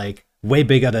NC had like way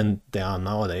bigger than they are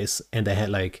nowadays, and they had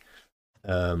like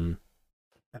a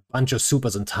bunch of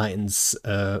Supers and Titans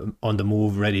on the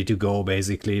move, ready to go,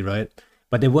 basically, right?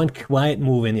 But they weren't quite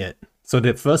moving yet. So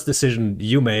the first decision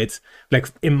you made, like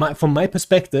from my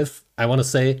perspective, I want to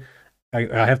say,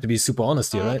 I have to be super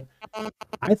honest here, right?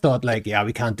 I thought like, yeah,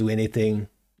 we can't do anything,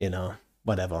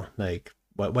 whatever. Like,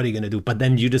 what are you gonna do? But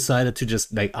then you decided to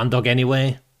just like undock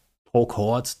anyway, poke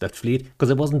Horde, that fleet, because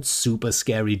it wasn't super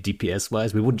scary DPS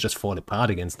wise. We wouldn't just fall apart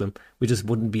against them. We just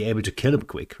wouldn't be able to kill them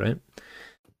quick, right?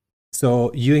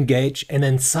 So you engage, and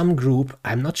then some group,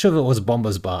 I'm not sure if it was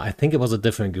Bomber's Bar, I think it was a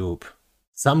different group.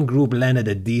 Some group landed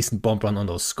a decent bomb run on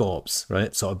those Scorps,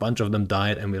 right? So a bunch of them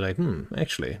died, and we're like,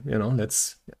 actually,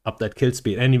 let's up that kill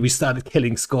speed. And we started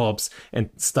killing Scorps, and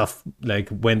stuff like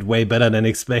went way better than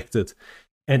expected.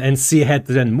 And NC had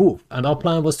to then move. And our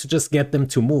plan was to just get them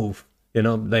to move.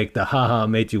 Like the haha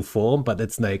made you form, but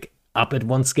it's like up at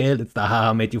one scale. It's the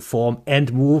haha made you form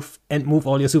and move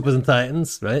all your Supers and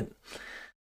Titans, right?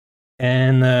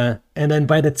 And then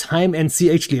by the time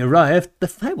NC actually arrived, the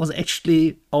fight was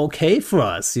actually okay for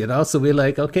us, So we're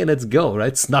like, okay, let's go,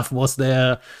 right? Snuff was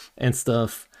there and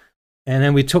stuff. And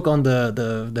then we took on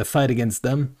the fight against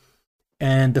them.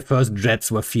 And the first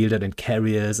dreads were fielded and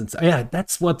carriers. And so, yeah,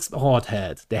 that's what Horde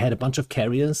had. They had a bunch of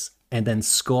carriers and then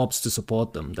Scorps to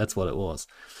support them. That's what it was.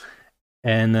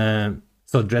 And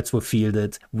so dreads were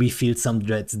fielded. We field some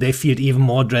dreads. They field even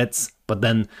more dreads. But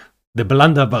then the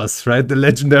blunderbuss, right? The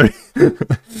legendary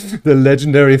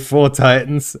 4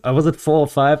 Titans. Was it 4 or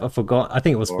 5? I forgot. I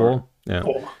think it was 4. Yeah.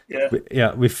 4,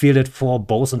 yeah. We fielded 4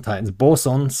 Boson Titans.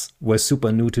 Bosons were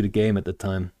super new to the game at the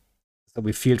time. So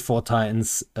we field 4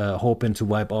 Titans, hoping to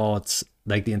wipe out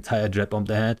like the entire dread bomb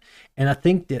they had. And I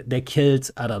think they killed,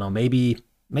 I don't know, maybe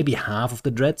half of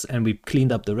the dreads, and we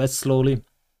cleaned up the rest slowly.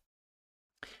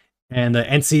 And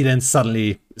NC then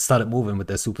suddenly started moving with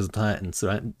their Supers and Titans,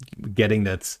 right? Getting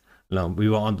that, we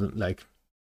were on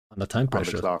under time pressure.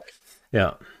 On the clock.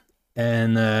 Yeah.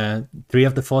 And 3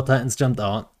 of the 4 Titans jumped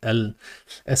out. A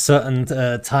certain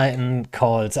Titan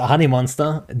called a Honey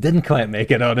Monster didn't quite make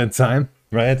it out in time,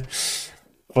 right?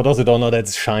 For those who don't know,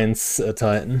 that's Shine's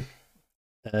Titan.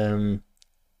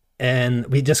 And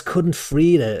we just couldn't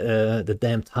free the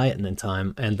damn Titan in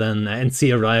time. And then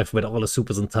NC arrived with all the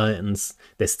Supers and Titans.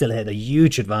 They still had a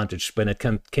huge advantage when it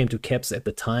came to caps at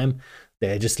the time.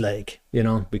 They're just like,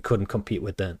 we couldn't compete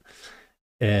with that.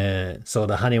 So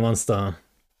the Honey Monster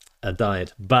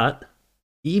died. But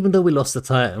even though we lost the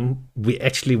Titan, we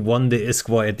actually won the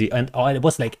Iskwar at the end. It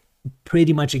was like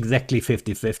pretty much exactly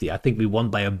 50-50. I think we won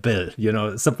by a bill,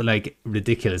 something like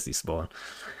ridiculously small.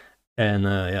 And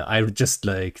yeah, I just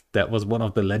like that was one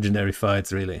of the legendary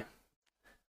fights, really.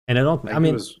 And it all, Like, I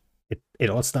mean, it was, it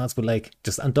all starts with like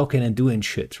just undocking and doing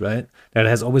shit, right? That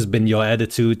has always been your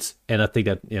attitude, and I think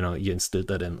that you instilled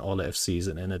that in all the FCs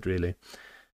and in it really,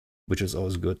 which is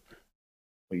always good.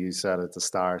 you said at the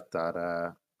start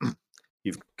that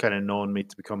you've kind of known me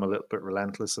to become a little bit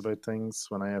relentless about things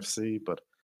when I FC, but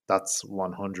that's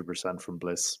 100% from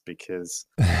Bliss, because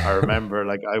I remember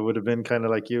like I would have been kind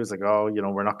of like you. It's like, oh,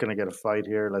 we're not going to get a fight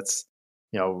here. Let's,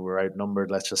 we're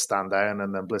outnumbered. Let's just stand down.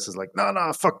 And then Bliss is like, no,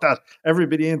 fuck that.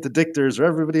 Everybody into Dictors or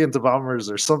everybody into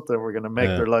Bombers or something. We're going to make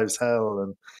their lives hell.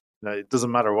 And it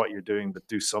doesn't matter what you're doing, but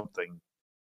do something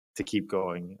to keep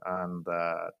going. And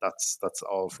that's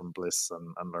all from Bliss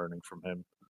and learning from him.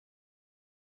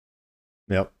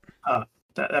 Yep.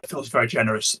 That feels very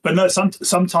generous. But no,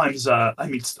 sometimes, I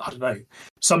mean, I don't know.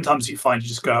 Sometimes you find you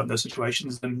just go out in those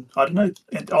situations, and I don't know.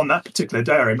 On that particular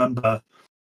day, I remember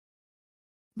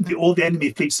all the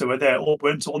enemy fleets that were there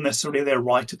weren't all necessarily there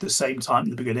right at the same time at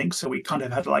the beginning. So we kind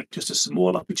of had like just a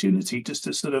small opportunity just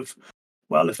to sort of,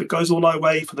 well, if it goes all our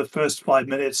way for the first 5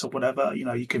 minutes or whatever,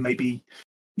 you can maybe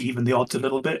even the odds a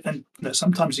little bit. And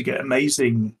sometimes you get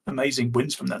amazing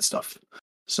wins from that stuff.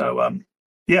 So,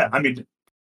 yeah, I mean,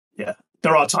 yeah.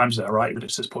 There are times there, right, but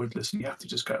it's just pointless, and you have to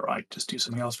just go, right, just do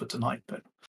something else for tonight. But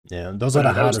yeah, those are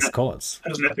the hardest calls. That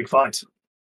was an epic fight.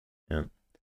 Yeah,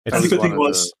 and the good thing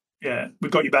was, we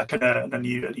got you back in a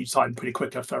new time pretty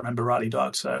quick, if I remember rightly,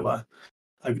 Doug. So I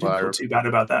hope you didn't feel too bad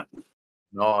about that.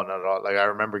 No, not at all. Like I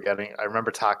remember getting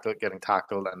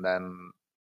tackled, and then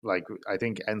like I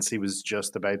think NC was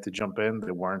just about to jump in.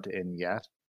 They weren't in yet.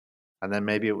 And then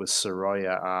maybe it was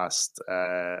Soraya asked,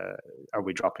 are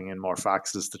we dropping in more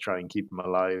faxes to try and keep them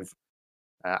alive?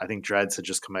 I think Dreads had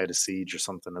just come out of Siege or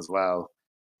something as well.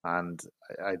 And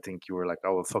I think you were like,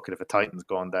 oh, well, fuck it. If a Titan's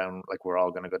going down, like we're all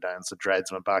going to go down. So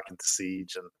Dreads went back into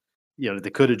Siege, and,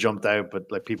 they could have jumped out, but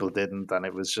like people didn't. And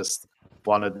it was just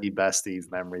one of the best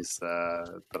Eve memories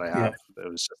that I have. Yeah.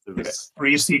 It was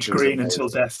free Siege Green until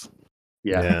death.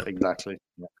 Yeah, exactly.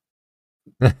 Yeah.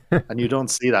 And you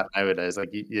don't see that nowadays. Like,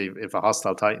 if a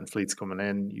hostile Titan fleet's coming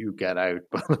in, you get out.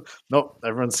 But nope,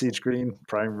 everyone's Siege Green.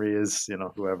 Primary is,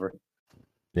 whoever.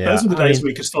 Yeah, those were the days where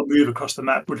you could still move across the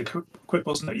map really quick,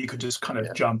 wasn't it? You could just kind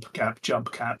of jump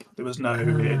cap. There was no.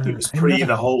 It was pre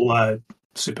the whole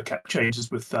super cap changes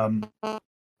with. I can't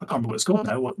remember what it's called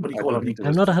now. What do you call it?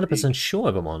 I'm not 100% sure,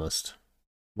 if I'm honest.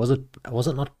 Was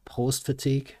it not post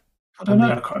fatigue? I don't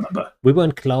know. I can't remember. We were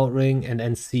in Cloud Ring, and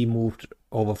NC moved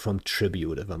over from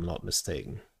Tribute, if I'm not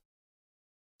mistaken.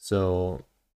 So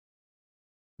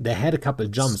they had a couple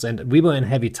jumps, and we were in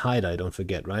heavy tie-dye, don't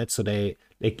forget, right? So they,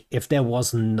 like, if there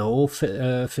was no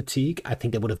fatigue, I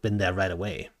think they would have been there right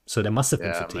away. So there must have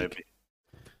been fatigue. Maybe.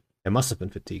 There must have been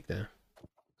fatigue there.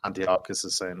 Antiochus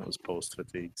is saying it was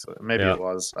post-fatigue, so maybe it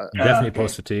was. Definitely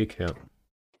post-fatigue, yeah.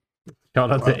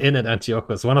 Shout out to Init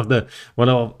Antiochus, one of the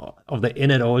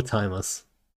Init old-timers.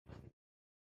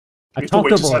 I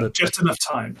talked about it. Just enough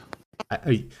time.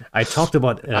 I talked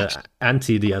about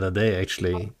Anti the other day,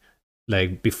 actually.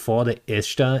 Like, before the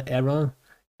Ishtar era,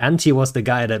 Anti was the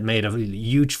guy that made a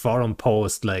huge forum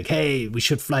post, like, hey, we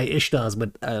should fly Ishtars,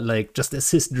 but like, just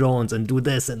assist drones and do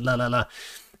this and la la la.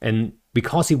 And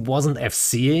because he wasn't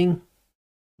FCing,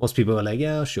 most people were like,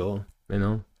 yeah, sure,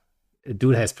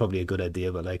 dude has probably a good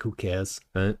idea, but like, who cares,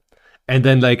 right? And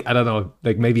then, like, I don't know,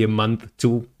 like maybe a month,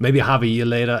 two, maybe half a year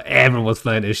later, everyone was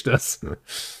flying Ishtars.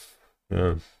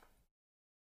 Yeah.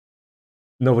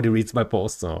 Nobody reads my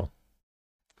posts now.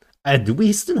 Do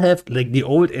we still have, like, the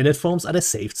old Init forms? Are they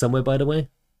saved somewhere, by the way?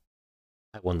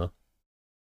 I wonder.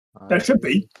 There should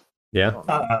be. Yeah.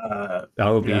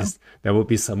 That would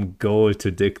be some gold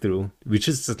to dig through. We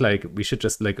should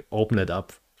just open it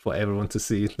up for everyone to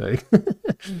see. Like,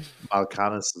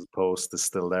 Malcanis' post is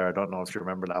still there. I don't know if you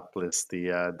remember that, Bliss,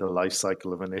 the life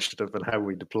cycle of initiative and how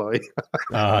we deploy.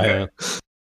 Yeah.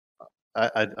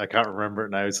 I can't remember it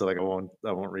now, so like I won't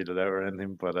read it out or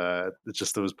anything. But it's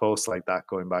just there was posts like that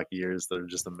going back years that are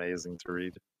just amazing to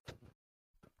read.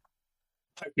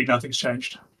 Hopefully nothing's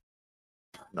changed.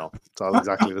 No, it's all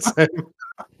exactly the same.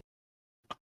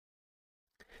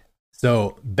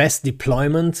 So best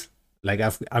deployment, like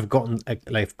I've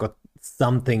got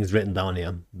some things written down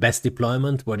here. Best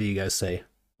deployment. What do you guys say?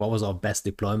 What was our best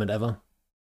deployment ever?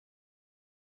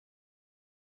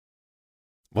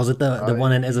 Was it the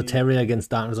one in Esoteria against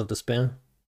Darkness of Despair?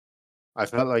 I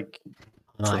felt like,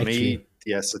 for me,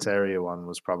 the Esoteria one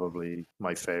was probably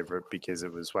my favorite, because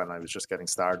it was when I was just getting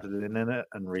started in it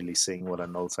and really seeing what a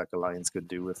Nullsec Alliance could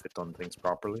do if it done things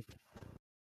properly.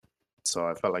 So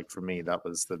I felt like for me that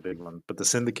was the big one. But the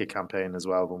Syndicate campaign as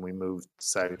well, when we moved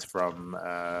south from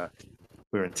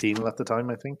we were in Teenal at the time,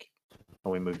 I think.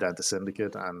 And we moved down to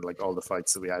Syndicate, and like all the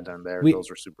fights that we had down there,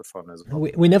 those were super fun as well.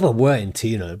 We never were in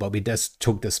Teenal, but we just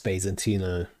took the space in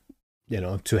Teenal, you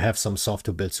know, to have some soft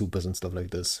to build supers and stuff like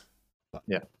this. But,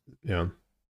 yeah.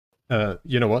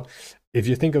 You know what? If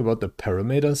you think about the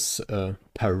parameters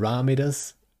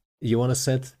you want to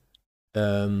set,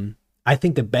 I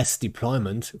think the best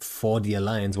deployment for the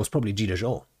Alliance was probably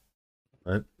G-O,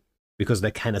 right? Because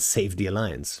they kind of saved the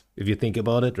Alliance. If you think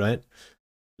about it, right?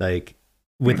 Like,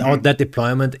 without that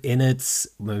deployment in it,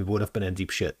 we would have been in deep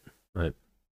shit, right?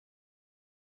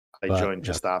 I joined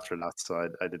just after that, so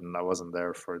I wasn't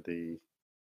there for the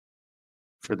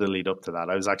lead up to that.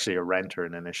 I was actually a renter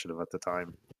in Initiative at the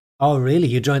time. Oh, really?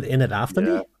 You joined in it after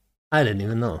me? I didn't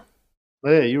even know.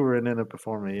 Oh, yeah, you were in it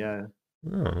before me, yeah.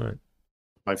 Oh, right.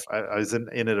 I was in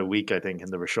it a week, I think,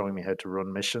 and they were showing me how to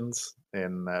run missions.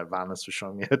 And Vanis was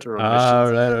showing me how to run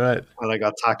missions. Right. And I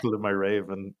got tackled in my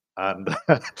Raven, and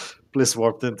Bliss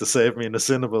warped in to save me in a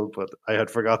Cinnable, but I had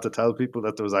forgot to tell people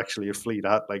that there was actually a fleet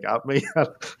at me. I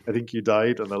think you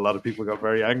died, and a lot of people got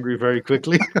very angry very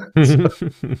quickly.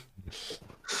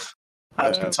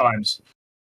 At good times.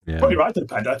 Yeah. Probably right there,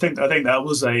 Panda. I think that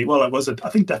was I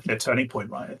think definitely a turning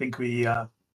point, right? I think we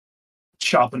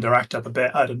sharpened our act up a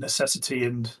bit out of necessity,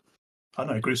 and I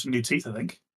don't know, grew some new teeth, I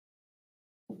think.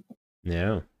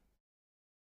 Yeah.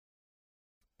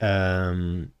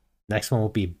 Next one will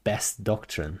be best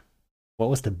doctrine. What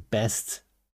was the best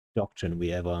doctrine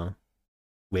we ever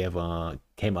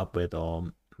came up with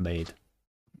or made?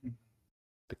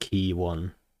 The key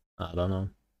one. I don't know.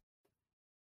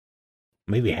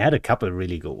 Maybe we had a couple of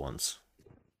really good ones.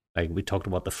 Like we talked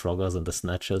about the Froggers and the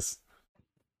Snatchers.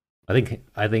 I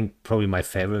think probably my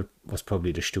favorite was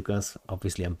probably the Stukas.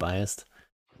 Obviously I'm biased.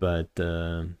 But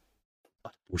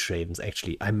Bush Ravens,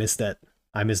 actually, I miss that.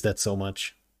 I miss that so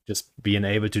much. Just being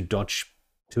able to dodge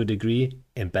to a degree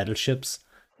in battleships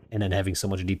and then having so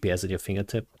much DPS at your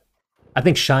fingertip. I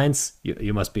think Shines,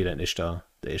 you must be the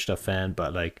Ishtar fan,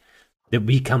 but like, did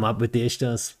we come up with the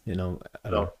Ishtars? You know, I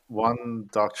don't know. One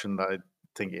doctrine that I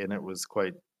think in it was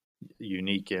quite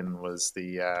unique in was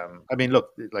the I mean, look,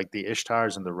 like the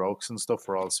Ishtars and the Rogues and stuff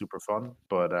were all super fun,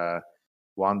 but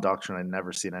one doctrine I'd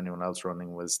never seen anyone else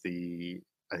running was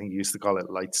I think you used to call it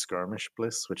light skirmish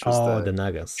Bliss, which was the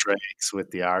Nagas Drakes with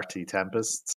the RT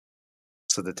Tempests.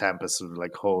 So the Tempests would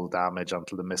like hold damage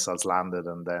until the missiles landed,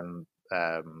 and then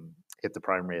hit the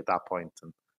primary at that point,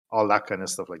 and all that kind of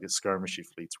stuff. Like the skirmishy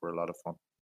fleets were a lot of fun.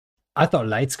 I thought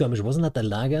light skirmish wasn't that the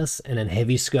Nagas, and then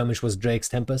heavy skirmish was Drake's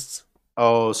Tempests.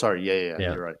 Oh, sorry, yeah,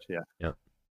 you're right, yeah,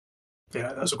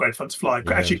 that was a great fun to fly.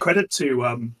 Actually, credit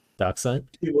to Darkside.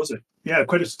 Who was it? Yeah,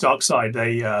 credit to Darkside.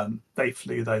 They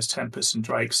flew those Tempests and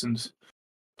Drakes, and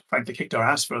frankly kicked our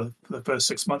ass for the first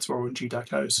 6 months we were in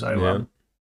G.O. So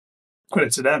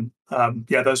credit to them.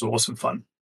 Those were awesome fun.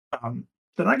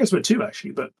 The Nagas were too,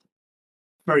 actually, but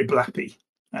very blappy,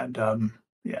 and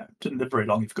didn't live very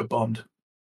long if you got bombed.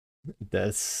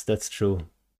 That's true.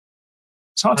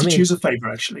 It's hard to choose a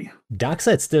favorite, actually.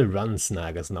 Darkside still runs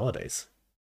Nagas nowadays.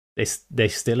 They're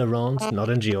still around, not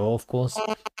in GO, of course,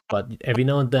 but every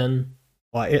now and then.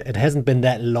 Well, it hasn't been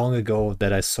that long ago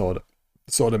that I saw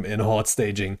them in horde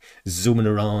staging, zooming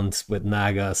around with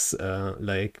Nagas,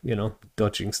 like, you know,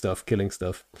 dodging stuff, killing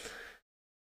stuff.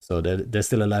 So they're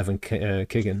still alive and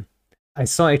kicking. I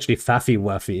saw actually Faffy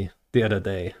Waffy the other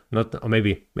day, or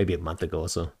maybe a month ago or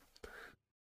so.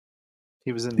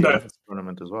 He was in the Evans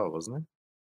tournament as well, wasn't he?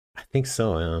 I think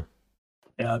so, yeah.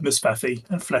 Yeah, Miss Faffy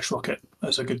and Flesh Rocket.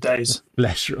 Those are good days.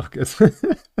 Flesh Rocket.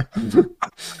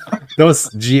 Those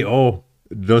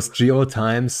GO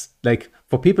times, like,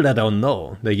 for people that don't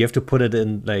know, like, you have to put it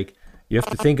in, like, you have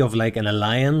to think of like an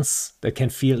alliance that can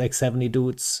feel like 70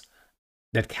 dudes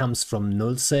that comes from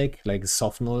nullsec, like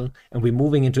soft null, and we're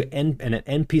moving into an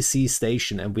NPC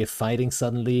station, and we're fighting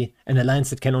suddenly an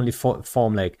alliance that can only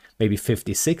form like maybe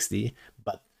 50, 60,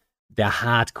 but they're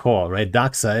hardcore, right?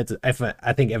 Darkside,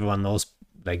 I think everyone knows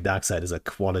like Darkside is a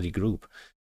quality group.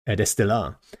 They still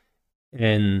are.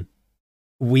 And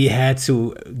we had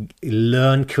to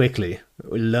learn quickly,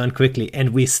 and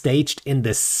we staged in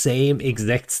the same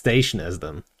exact station as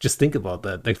them. Just think about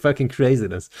that, like fucking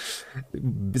craziness.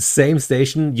 Same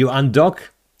station, you undock,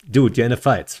 dude, you're in a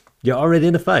fight. You're already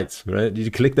in a fight, right? You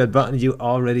click that button, you're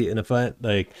already in a fight.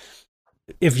 Like,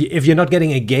 if you're not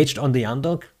getting engaged on the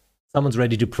undock, someone's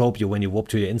ready to probe you when you warp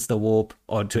to your insta warp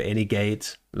or to any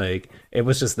gate. Like, it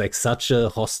was just like such a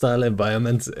hostile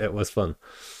environment. It was fun.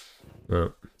 Yeah.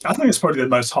 I think it's probably the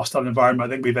most hostile environment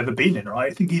I think we've ever been in,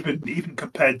 right? I think even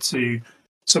compared to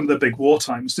some of the big war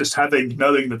times, just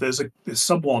knowing that there's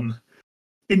someone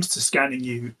insta-scanning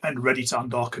you and ready to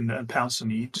undock and pounce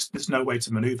on you. Just there's no way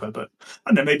to maneuver. But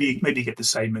I don't know, maybe you get the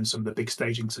same in some of the big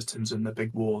staging systems and the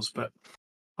big wars. But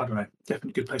I don't know,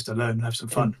 definitely a good place to learn and have some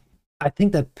fun. I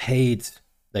think that paid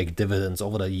like dividends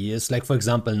over the years. Like for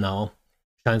example, now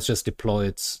Giants just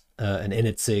deployed an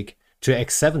init sig to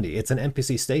X70. It's an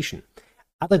NPC station.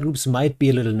 Other groups might be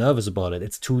a little nervous about it.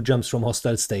 It's 2 jumps from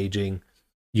hostile staging.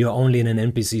 You're only in an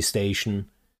NPC station.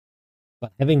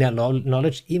 But having that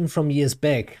knowledge, even from years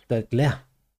back, that yeah,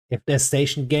 if there's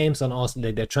station games on us,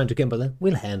 like they're trying to gamble, then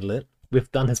we'll handle it.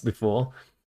 We've done this before.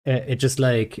 It's just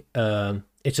like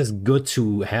it's just good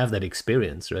to have that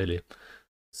experience, really.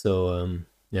 So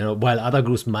while other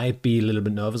groups might be a little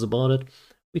bit nervous about it,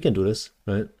 we can do this,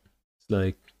 right? It's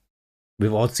like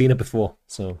we've all seen it before,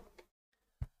 so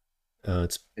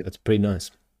it's pretty nice.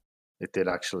 It did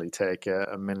actually take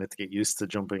a minute to get used to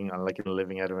jumping and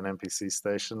living out of an NPC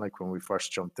station. Like when we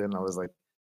first jumped in, I was like,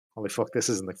 "Holy fuck! This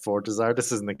isn't the Fortizar.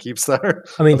 This isn't the Keepstar."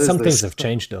 I mean, some things have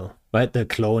changed though, right? The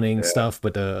cloning stuff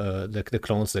with the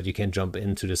clones that you can jump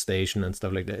into the station and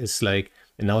stuff like that. It's like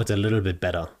now it's a little bit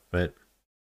better, right?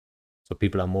 So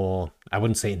people are more, I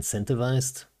wouldn't say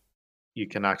incentivized. You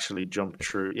can actually jump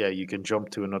through. Yeah, you can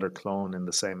jump to another clone in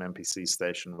the same NPC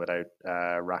station without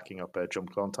racking up a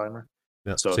jump clone timer.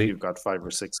 Yeah, so if you've got 5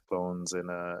 or 6 clones in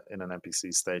an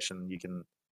NPC station,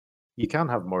 you can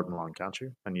have more than one, can't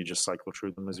you? And you just cycle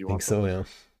through them as you want. I think so, yeah.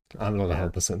 I'm not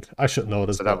 100%. I should know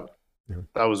this. So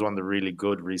that was one of the really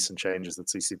good recent changes that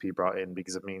CCP brought in,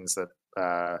 because it means that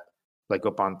like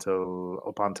up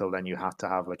until then you had to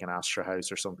have like an Astra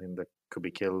house or something that could be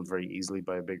killed very easily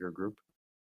by a bigger group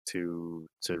to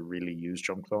really use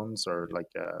jump clones or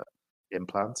like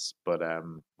implants. But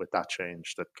with that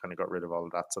change, that kind of got rid of all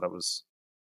of that. So that was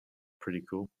pretty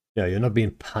cool. Yeah, you're not being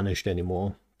punished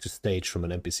anymore to stage from an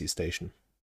NPC station,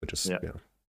 which is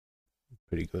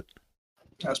pretty good.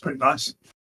 That's pretty nice.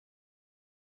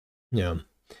 Yeah.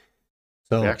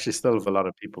 So we actually still have a lot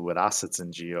of people with assets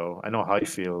in Geo. I know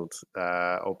Highfield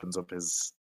opens up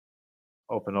his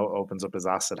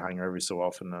asset hangar every so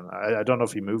often, and I don't know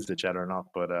if he moved it yet or not,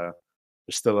 but there's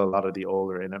still a lot of the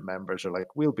older Init members are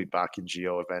like, we'll be back in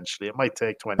Geo eventually. It might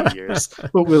take 20 years,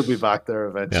 but we'll be back there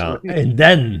eventually. Yeah. And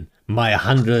then my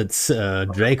 100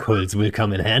 Dracehulls will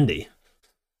come in handy.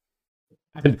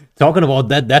 And talking about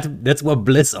that's what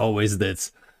Bliss always did.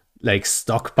 Like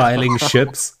stockpiling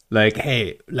ships. Like,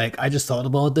 hey, like I just thought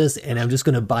about this and I'm just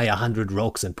gonna buy 100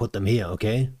 rogues and put them here,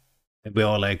 okay? And we're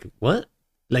all like, what?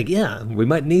 Like, yeah, we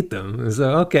might need them.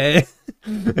 So, okay.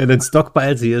 And then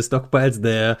stockpiles here, stockpiles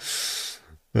there.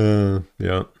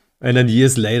 Yeah. And then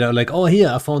years later, like, oh, here,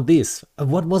 I found this.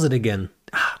 What was it again?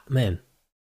 Ah, man.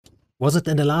 Was it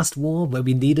in the last war where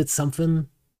we needed something?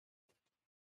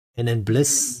 And then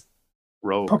Bliss...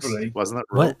 Rogues. Probably. Wasn't it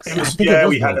Rogues?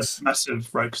 We had a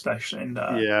massive rogue station.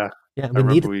 Yeah, we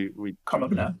remember we come up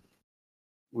now.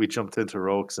 We jumped into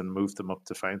Rogues and moved them up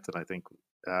to Fountain, I think.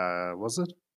 Was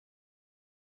it?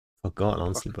 Forgot,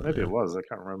 honestly. Maybe it was. I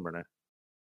can't remember now.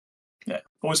 Yeah,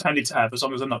 always handy to have as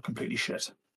long as they're not completely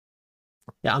shit.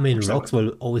 Yeah, I mean, Rogues will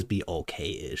always be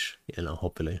okay-ish,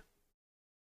 hopefully.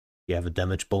 You have a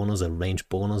damage bonus, a range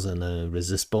bonus, and a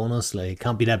resist bonus. Like,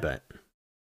 can't be that bad.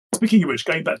 Speaking of which,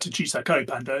 going back to GSACO,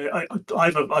 Panda,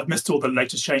 I've missed all the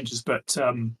latest changes, but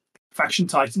faction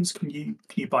titans, can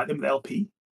you buy them with LP?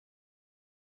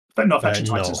 But not faction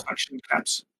titans, faction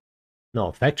caps.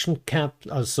 No, faction cap.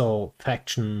 Also,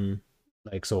 faction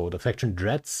the faction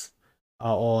dreads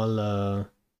are all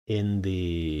in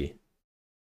the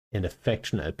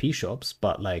faction LP shops,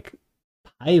 but like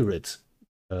pirate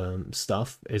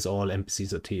stuff is all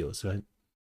NPCs or TOs, right?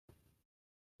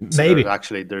 So maybe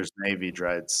there's Navy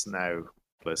dreads now,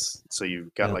 Bliss. So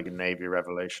you've got like a Navy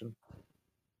Revelation.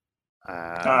 So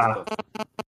I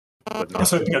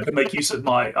think I could make use of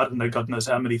my, I don't know, God knows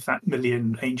how many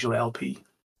million Angel LP.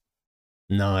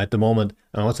 No, at the moment,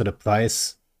 and also the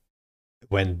price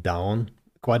went down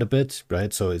quite a bit,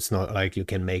 right? So it's not like you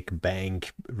can make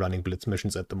bank running Blitz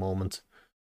missions at the moment.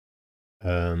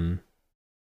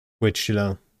 Which,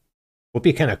 would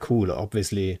be kind of cool.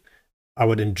 Obviously, I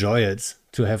would enjoy it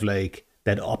to have like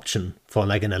that option for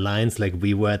like an alliance like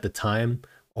we were at the time,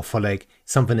 or for like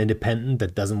something independent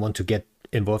that doesn't want to get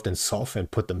involved in SOF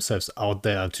and put themselves out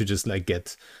there to just like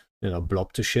get,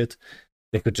 blob to shit.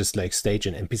 They could just like stage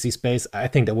an NPC space. I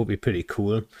think that would be pretty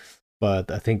cool.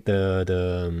 But I think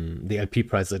the LP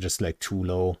prices are just like too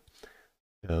low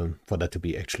for that to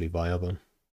be actually viable.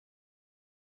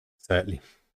 Sadly.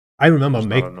 I remember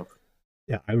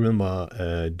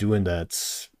doing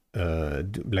that,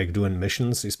 like doing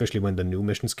missions, especially when the new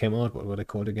missions came out. What were they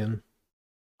called again?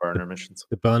 burner missions.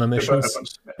 The burner The missions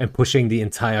ones. and pushing the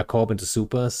entire corp into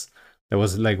supers. That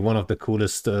was like one of the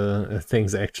coolest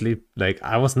things actually. Like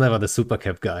I was never the super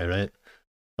cap guy, right?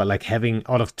 But like having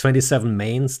out of 27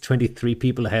 mains, 23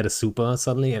 people had a super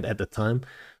suddenly, and at the time,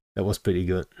 that was pretty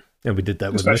good. And we did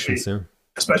that with Especially- missions, yeah.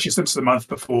 Especially since the month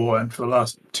before and for the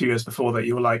last 2 years before that,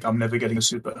 you were like, I'm never getting a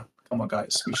super. Come on,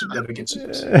 guys. We should never get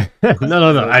supers.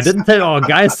 No. I didn't tell our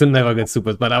guys to never get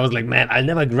supers, but I was like, man, I'll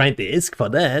never grind the ISK for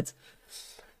that.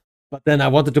 But then I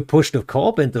wanted to push the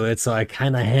corp into it, so I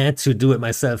kind of had to do it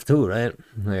myself too, right?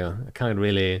 Yeah, I can't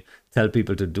really tell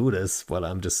people to do this while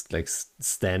I'm just like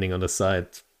standing on the side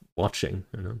watching,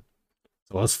 you know.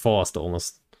 So I was forced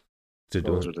almost to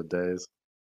do Those are the days.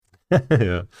 it.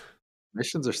 Yeah.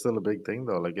 Missions are still a big thing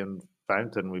though. Like in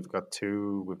Fountain, we've got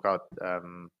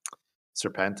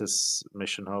Serpentis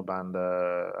mission hub and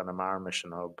an Amar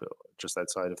mission hub just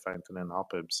outside of Fountain in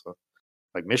Hopib. So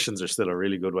like missions are still a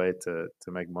really good way to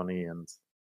make money, and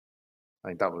I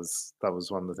think that was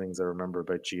one of the things I remember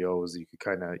about GOs. You could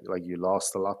kind of like you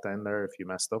lost a lot down there if you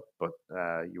messed up, but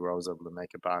you were always able to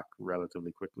make it back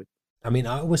relatively quickly. I mean,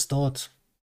 I always thought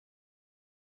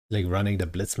like running the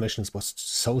Blitz missions was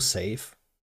so safe.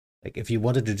 Like if you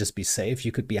wanted to just be safe,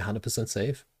 you could be 100%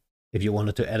 safe. If you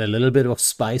wanted to add a little bit of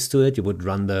spice to it, you would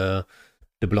run the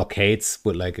blockades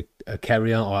with like a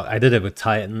carrier, or I did it with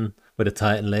a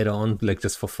Titan later on, like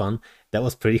just for fun. That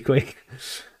was pretty quick.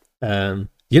 You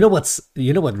know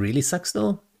what really sucks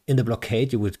though? In the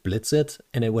blockade, you would blitz it,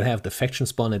 and it would have the faction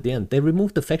spawn at the end. They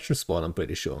removed the faction spawn, I'm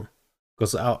pretty sure,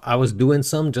 because I was doing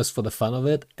some just for the fun of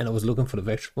it, and I was looking for the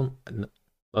faction spawn, and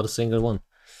not a single one.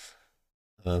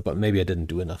 But maybe I didn't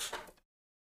do enough.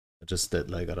 I just did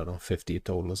like, I don't know, 50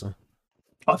 total or so.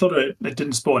 I thought it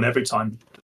didn't spawn every time.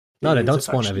 No, they It was don't a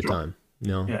spawn faction every drop. time.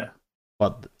 No. Yeah.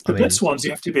 But The Blitz ones, you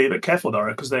have to be a bit careful though,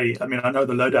 because I know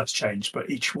the loadouts change,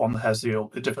 but each one has the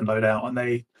different loadout,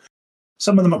 and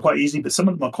some of them are quite easy, but some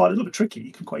of them are quite a little bit tricky.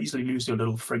 You can quite easily lose your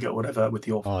little frigate or whatever with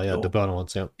your the burner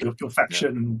ones, yeah. your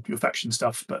faction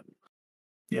stuff. But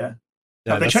yeah,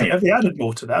 Yeah, have they added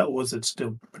more to that, or was it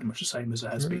still pretty much the same as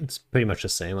it has been? It's pretty much the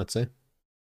same, I'd say.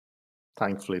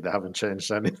 Thankfully, they haven't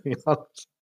changed anything else.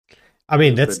 I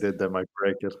mean, If they did, they might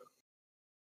break it.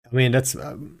 I mean, that's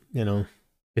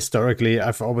historically,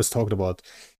 I've always talked about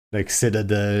like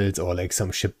citadels or like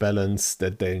some ship balance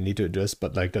that they need to address.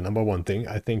 But like the number one thing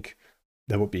I think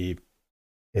that would be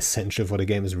essential for the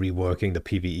game is reworking the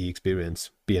PvE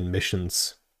experience, be in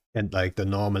missions, and like the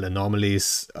normal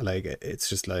anomalies. Like it's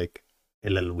just like a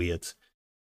little weird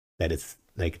that it's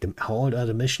like how old are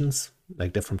the missions?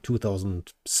 Like they're from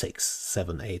 2006,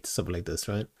 7, 8, something like this,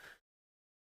 right?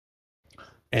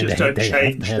 And Just they don't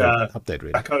change had an update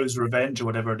really. Echo's Revenge or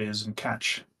whatever it is, and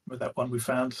Catch with that one we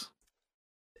found.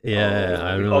 Yeah,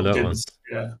 I remember that one.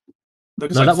 Yeah. No,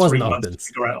 that wasn't 3 months to Ogden's.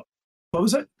 figure out. What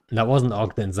was it? That wasn't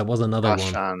Ogden's. That was another one.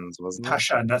 Ashan's, wasn't it?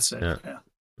 Pashan, that's it. Yeah.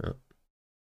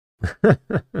 Yeah.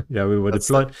 Yeah, we were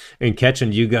deployed in Catch,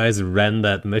 and you guys ran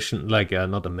that mission, like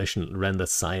not a mission, ran the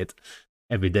site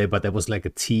every day, but there was like a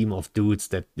team of dudes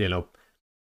that,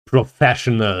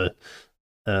 professional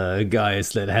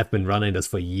guys that have been running this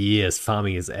for years,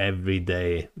 farming is every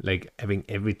day, like having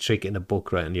every trick in the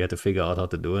book, right? And you had to figure out how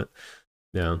to do it.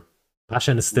 Yeah.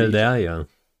 Pashan is still there, yeah.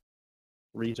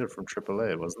 Rita from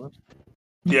AAA, wasn't it?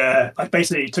 Yeah, I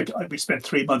basically we spent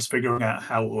 3 months figuring out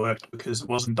how it worked because it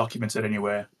wasn't documented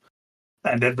anywhere.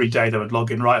 And every day they would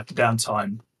log in right up to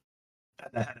downtime.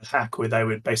 And they had a hack where they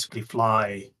would basically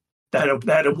fly. They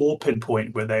had a warp in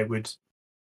point where they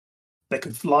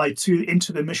could fly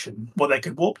into the mission. Well, they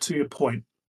could warp to a point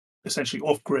essentially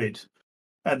off grid,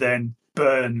 and then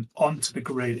burn onto the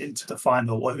grid into the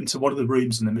final or into one of the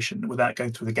rooms in the mission without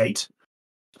going through the gate.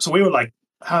 So we were like,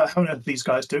 how are these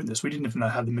guys doing this? We didn't even know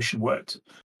how the mission worked,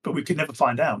 but we could never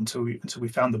find out until we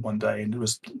found them one day, and it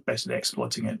was basically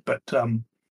exploiting it. But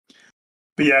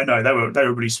yeah, no, they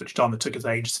were really switched on. It took us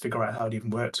ages to figure out how it even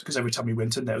worked because every time we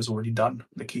went in there, it was already done.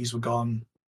 The keys were gone,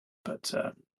 but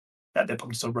they're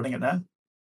probably still running it now.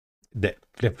 They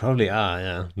probably are,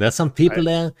 yeah. There's some people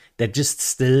there that just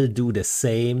still do the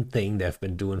same thing they've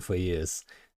been doing for years.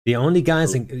 The only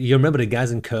guys, you remember the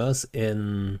guys in Curse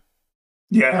in...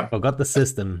 Yeah. I forgot the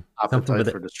system.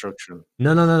 Appetite for Destruction.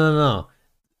 No.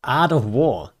 Art of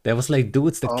War. There was like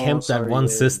dudes that camped that one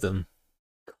system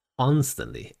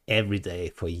constantly, every day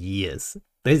for years.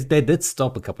 They did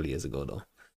stop a couple of years ago though.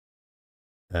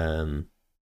 And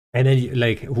then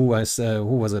like who was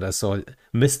it I saw?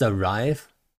 Mr. Rive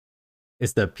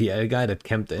is the PL guy that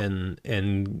camped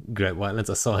in Great Wildlands.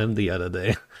 I saw him the other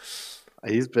day.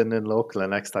 He's been in local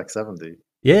in X-Tac 70.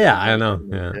 Yeah, I know.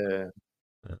 Yeah.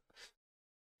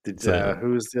 Did So,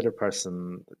 who's the other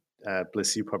person?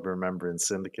 Bliss, you probably remember in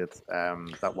Syndicate,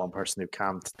 that one person who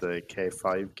camped the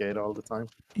K5 gate all the time.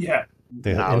 Yeah,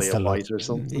 The Nalia insta-lock. White or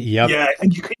something. Yep. yeah,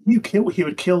 and he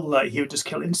would just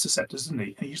kill interceptors, didn't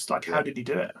he? And you're just like, how did he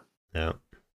do it? Yeah.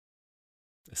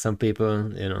 Some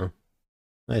people, you know,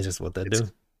 that's just what they do.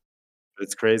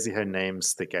 It's crazy how names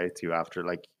stick out to you after.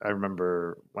 Like, I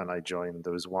remember when I joined,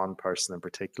 there was one person in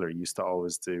particular who used to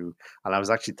always do, and I was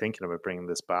actually thinking about bringing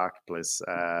this back, Bliss.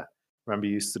 Remember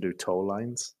you used to do tow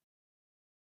lines?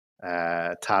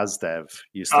 Tazdev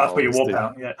used to For your always do. warp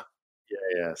out, yeah.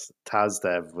 Yes.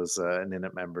 Tazdev was an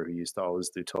Init member who used to always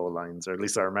do tow lines, or at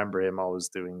least I remember him always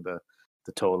doing the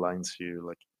tow lines for you,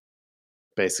 like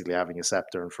basically having a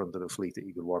scepter in front of the fleet that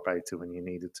you could warp out to when you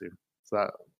needed to. So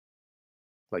that,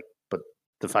 like, but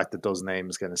the fact that those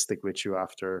names kind of stick with you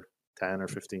after 10 or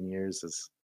 15 years it's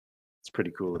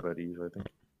pretty cool about Eve, I think.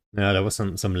 Yeah, there was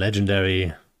some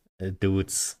legendary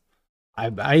dudes.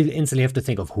 I instantly have to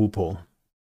think of Hoopo.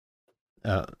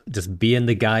 Just being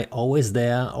the guy, always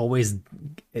there, always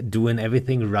doing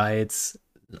everything right.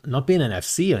 Not being an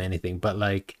FC or anything, but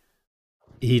like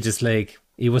he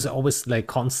was always like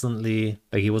constantly,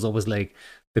 like he was always like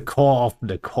the core of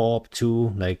the corp too.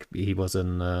 Like he was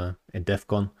in DEF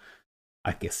CON.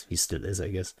 I guess he still is, I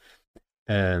guess.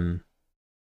 You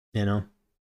know,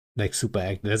 like super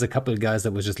active. There's a couple of guys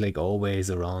that was just like always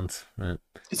around. Right?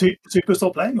 Is Super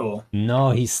stop playing or?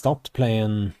 No, he stopped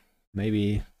playing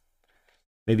maybe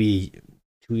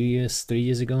 2 years, 3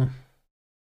 years ago.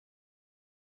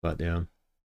 But yeah.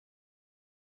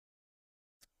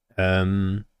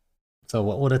 So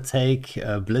what would it take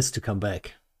Bliss to come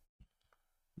back?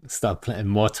 Start playing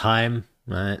more time,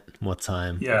 right? More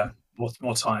time. Yeah,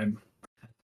 more time.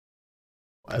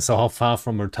 So how far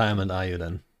from retirement are you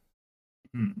then?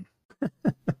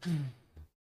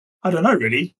 I don't know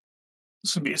really.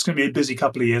 It's gonna be a busy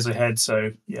couple of years ahead.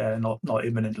 So yeah, not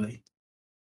imminently.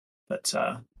 But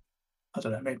I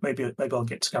don't know. Maybe I'll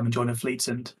get to come and join a fleet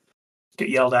and get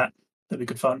yelled at. That'd be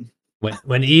good fun.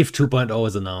 When Eve 2.0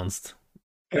 is announced.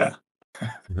 Yeah.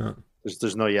 Yeah.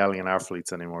 There's no yelling in our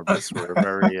fleets anymore, but we're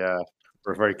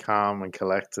very calm and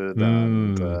collected,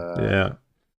 and yeah.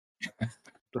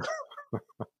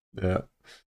 Yeah.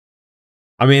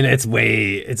 I mean, it's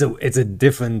a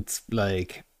different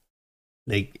like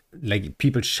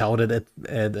people shouted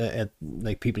at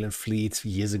like people in fleets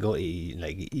years ago.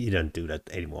 Like you don't do that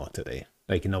anymore today.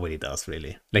 Like nobody does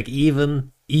really. Like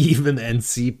even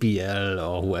NCPL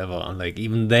or whoever, like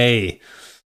even they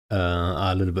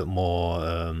are a little bit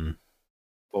more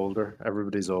older.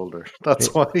 Everybody's older.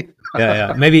 That's why.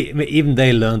 yeah. Maybe even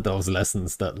they learned those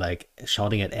lessons that like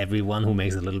shouting at everyone who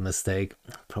makes a little mistake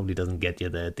probably doesn't get you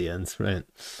there at the end, right?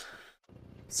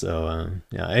 So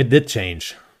yeah, it did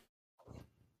change.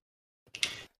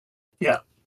 Yeah.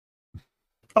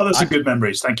 Oh, those are good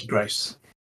memories. Thank you, Grace.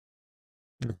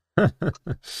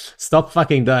 Stop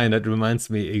fucking dying. That reminds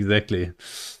me exactly.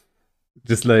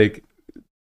 Just like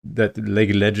that, like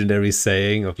legendary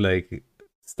saying of like,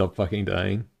 stop fucking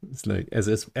dying. It's like as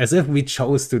if we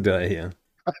chose to die here.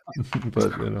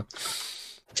 But you know,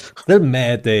 still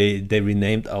mad they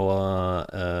renamed our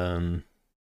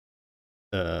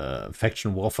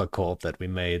faction warfare corp that we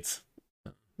made,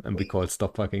 and we called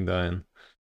Stop Fucking Dying.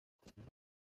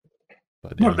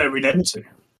 But, what did they rename it to?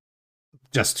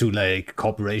 Just to like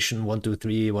Corporation 1, 2,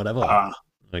 3, whatever.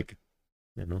 Like,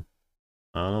 you know,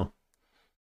 I don't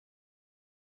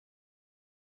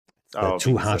know.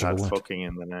 Too harsh of a word. Fucking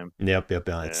in the name. Yep.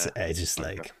 It's just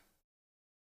like,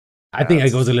 I think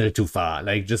it goes a little too far.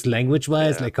 Like just language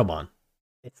wise, like come on,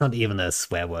 it's not even a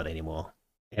swear word anymore.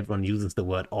 Everyone uses the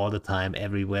word all the time,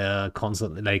 everywhere,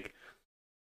 constantly. Like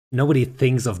nobody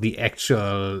thinks of the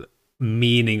actual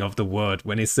meaning of the word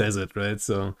when he says it, right?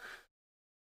 So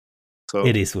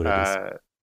it is what it is.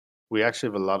 We actually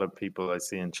have a lot of people I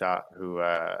see in chat who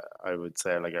I would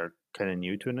say like are kind of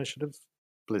new to Initiative.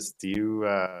 Bliss,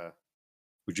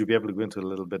 would you be able to go into a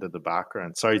little bit of the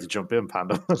background? Sorry to jump in,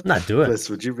 Panda. Not do it. Bliss,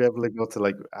 would you be able to go to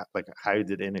like how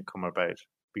did Init come about?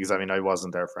 Because I mean I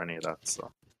wasn't there for any of that.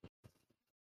 So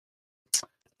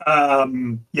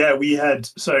yeah, we had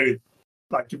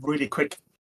like a really quick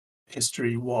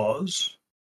history was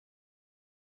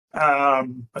I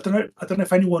don't know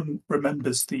if anyone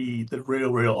remembers the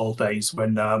real old days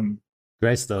when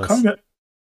Grace does.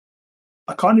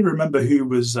 I can't even remember who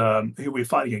we were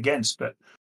fighting against, but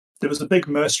there was a big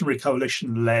mercenary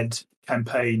coalition led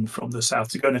campaign from the south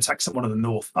to go and attack someone in the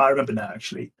north. I remember now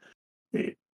actually.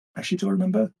 Do I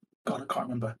remember? God, I can't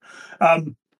remember.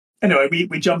 Anyway,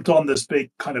 we jumped on this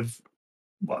big kind of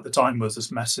what at the time was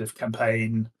this massive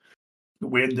campaign.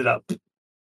 We ended up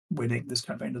winning this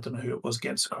campaign. I don't know who it was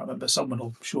against. I can't remember. Someone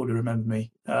will surely remember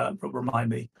me, remind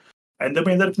me. And then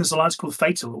we ended up in this alliance called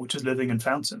Fatal, which is Living and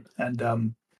Fountain.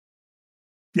 And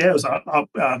yeah, it was. I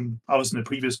was in the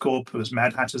previous corp. It was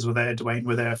Mad Hatters were there, Dwayne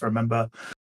were there, if I remember.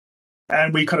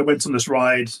 And we kind of went on this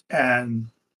ride, and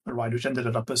a ride which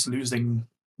ended up us losing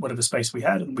whatever space we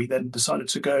had, and we then decided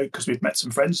to go because we'd met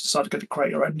some friends, decided to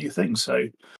create our own new thing. So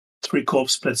 3 corps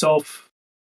splits off.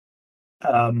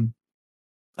 I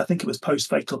think it was post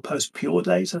Fatal, post Pure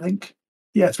days. I think,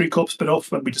 yeah, 3 corps split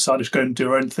off when we decided to go and do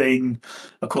our own thing.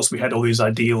 Of course, we had all these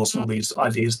ideals and all these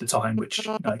ideas at the time, which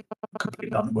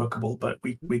completely unworkable. But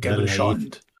we gave it a shot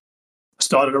and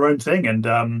started our own thing. And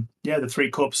yeah, the 3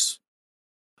 corps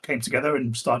came together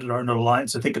and started our own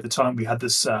alliance. I think at the time we had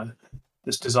this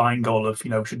this design goal of,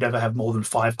 we should never have more than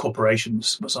 5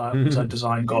 corporations was our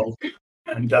design goal.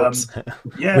 And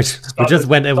yeah, we just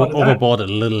went overboard a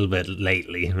little bit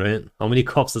lately, right? How many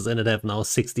corps does it have now?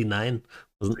 69?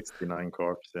 69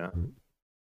 corps, yeah.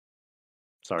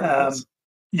 Sorry.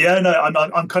 Yeah, no, I know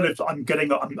I'm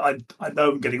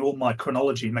getting all my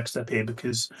chronology mixed up here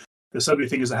because there's so many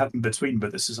things that happened between,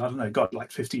 but this is, I don't know, got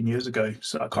like 15 years ago,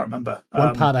 so I can't remember.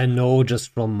 One part I know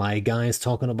just from my guys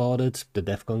talking about it, the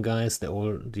DEFCON guys, the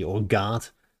old guard,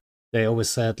 they always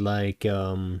said like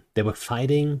they were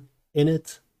fighting in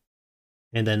it,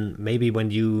 and then maybe when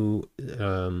you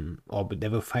or they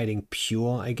were fighting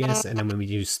Pure, I guess, and then when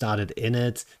you started in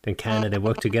it, then kind of they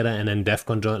worked together, and then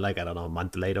DEFCON joined like, I don't know, a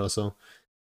month later or so.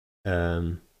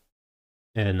 Yeah,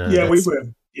 we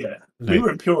were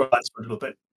in Pure Alliance for a little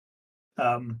bit.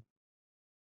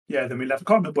 Yeah, then we left. I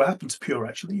can't remember what happened to Pure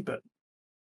actually, but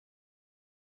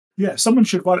yeah, someone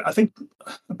should write.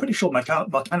 I'm pretty sure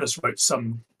Marcanus wrote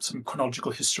some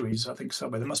chronological histories. I think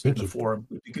somewhere there must be in the forum.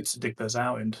 It'd be good to dig those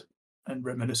out and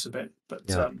reminisce a bit. But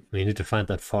yeah, we need to find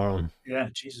that forum. Yeah,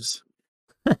 Jesus.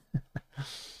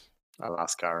 I'll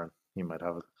ask Aaron. He might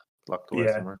have it locked away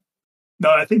somewhere.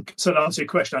 No, I think so. To answer your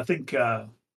question, I think I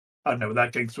don't know,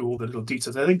 without going through all the little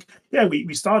details, I think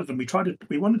we started and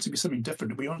we wanted to be something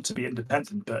different. We wanted to be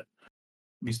independent, but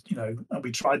we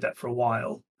tried that for a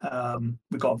while.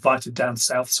 We got invited down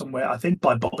south somewhere, I think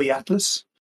by Bobby Atlas.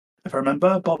 If I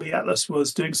remember, Bobby Atlas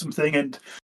was doing something, and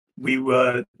we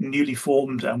were newly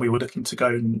formed, and we were looking to go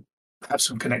and have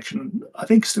some connection. I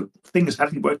think things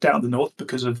hadn't worked out in the north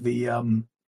because of the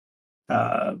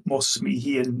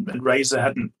Morsmehi and Razor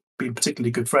hadn't been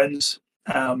particularly good friends.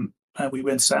 And we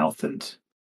went south and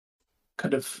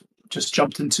kind of just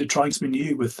jumped into trying something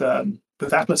new with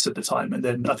Atlas at the time, and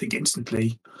then I think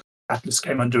instantly Atlas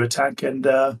came under attack, and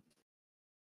by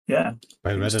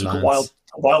Red took Alliance.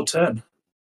 a wild turn.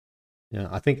 Yeah,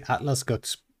 I think Atlas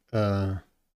got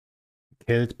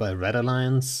killed by Red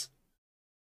Alliance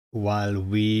while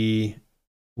we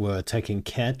were attacking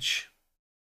Catch.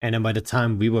 And then by the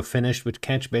time we were finished with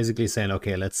Catch, basically saying,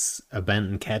 okay, let's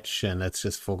abandon Catch and let's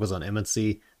just focus on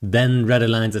MNC, then Red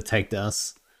Alliance attacked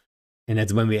us. And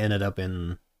that's when we ended up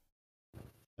in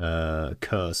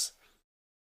Curse.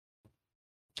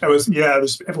 It was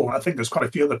everyone. I think there's quite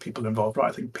a few other people involved,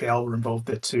 right? I think PL were involved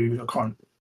there too. I can't.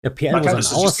 Yeah, PL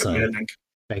was on our side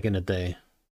back in the day.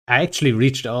 I actually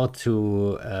reached out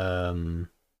to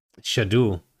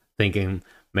Shadow, thinking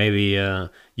maybe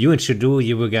you and Shadow,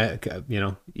 you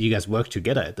guys worked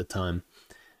together at the time.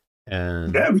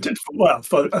 And yeah, we did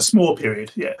for a small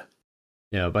period. Yeah.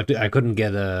 Yeah, but I couldn't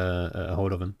get a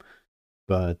hold of him.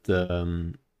 But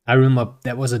I remember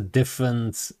that was a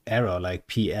different era, like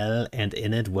PL and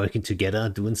Init working together,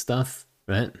 doing stuff,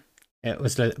 right? It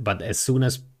was like, but as soon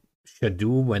as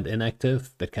Shadow went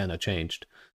inactive, that kind of changed.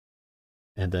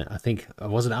 And I think,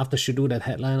 was it after Shadow that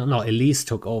headliner? No, Elise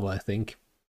took over, I think.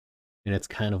 And that's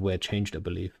kind of where it changed, I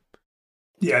believe.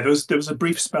 Yeah, there was a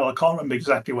brief spell. I can't remember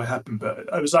exactly what happened, but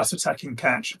it was us attacking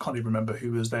Catch. I can't even remember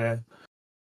who was there.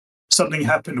 Something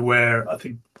happened where I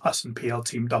think us and PL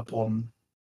teamed up on,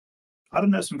 I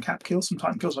don't know, some cap kills, some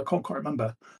time kills. I can't quite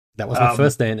remember. That was my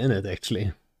first day in it,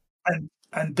 actually.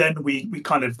 And then we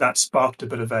kind of, that sparked a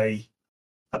bit of a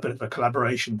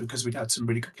collaboration because we'd had some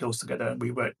really good kills together, and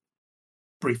we worked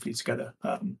briefly together.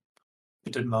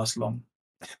 It didn't last long.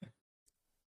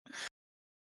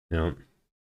 Yeah.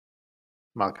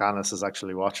 Malcanis is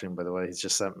actually watching, by the way. He's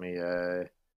just sent me a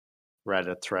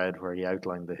Reddit thread where he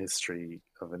outlined the history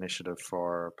of Initiative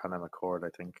for Panama Cord, I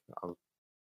think.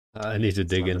 I need to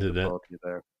dig into that.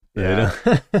 There. Yeah.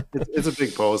 it's a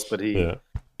big post, but he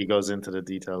goes into the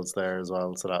details there as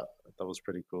well. So that was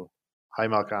pretty cool. Hi,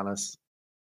 Malcanis.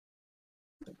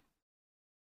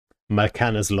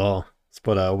 Malcanis Law. That's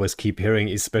what I always keep hearing,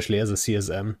 especially as a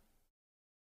CSM.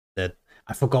 That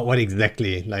I forgot what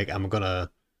exactly. Like, I'm gonna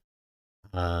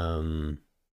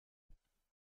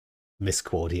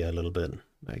misquote here a little bit,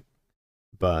 like,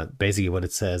 but basically what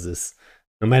it says is,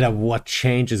 no matter what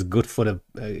change is good for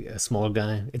the small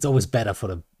guy, it's always better for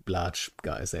the large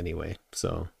guys anyway.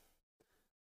 So,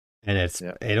 and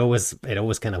it always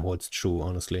kind of holds true,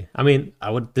 honestly. I mean, I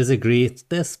would disagree.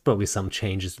 There's probably some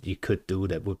changes you could do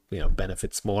that would, you know,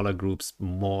 benefit smaller groups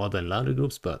more than larger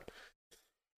groups, but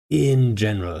in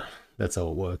general, that's how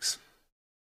it works.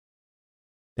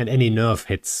 And any nerf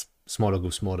hits smaller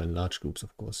groups more than large groups,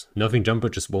 of course. Nerfing jumper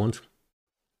just won't.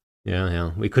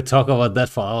 Yeah. We could talk about that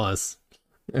for hours.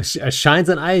 Shines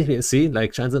and I, see,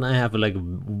 like, Shines and I have like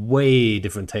way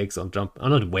different takes on jump.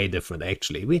 Not way different,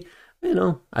 actually. We, you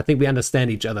know, I think we understand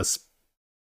each other's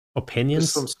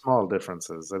opinions. There's some small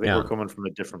differences. I think we're coming from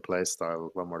a different play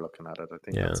style when we're looking at it. I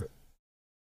think that's it.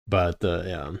 But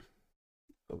yeah,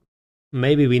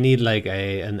 maybe we need like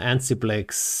an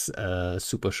Antsiplex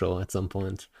super show at some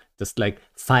point. Just like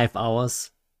 5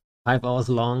 hours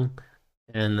long,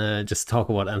 and just talk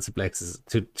about Antsiplex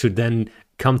to then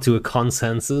come to a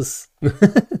consensus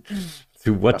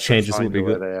to what changes would be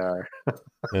good. They are.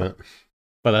 Yeah.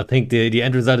 But I think the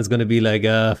end result is going to be like,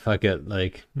 fuck it,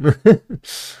 like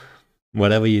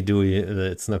whatever you do,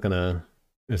 it's not gonna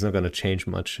change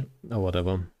much or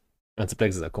whatever.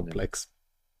 Antiplexes are complex.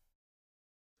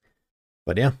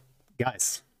 But yeah,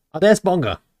 guys, there's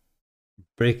Bonga.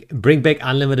 Bring back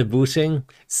unlimited boosting.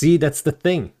 See, that's the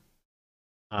thing.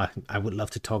 I would love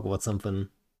to talk about something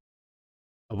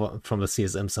from the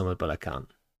CSM summit, but I can't.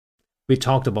 We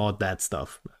talked about that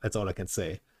stuff. That's all I can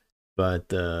say. But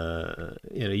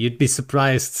you know, you'd be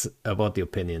surprised about the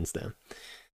opinions there.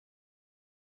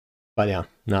 But yeah,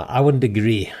 no, I wouldn't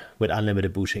agree with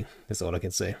unlimited boosting. That's all I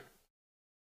can say.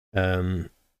 It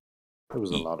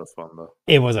was a lot of fun, though.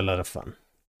 It was a lot of fun,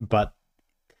 but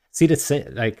see, that's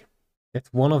like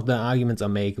that's one of the arguments I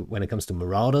make when it comes to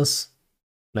Marauders.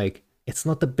 Like, it's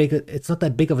not that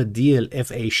big of a deal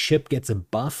if a ship gets a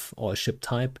buff or a ship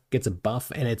type gets a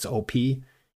buff and it's OP. If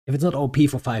it's not OP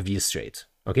for 5 years straight,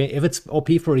 okay. If it's OP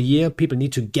for a year, people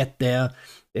need to get there.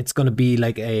 It's gonna be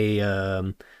like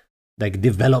a like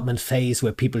development phase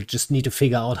where people just need to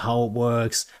figure out how it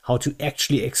works, how to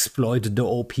actually exploit the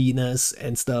OP-ness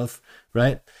and stuff,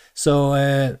 right?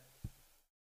 So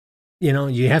you know,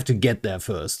 you have to get there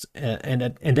first, and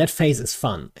that phase is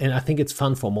fun, and I think it's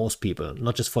fun for most people,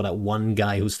 not just for that one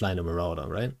guy who's flying a Marauder,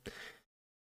 right?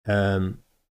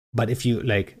 But if you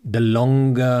like, the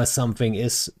longer something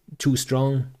is too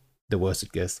strong, the worse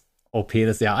it gets.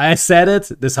 OP-ness, yeah, I said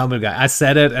it. This humble guy, I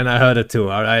said it, and I heard it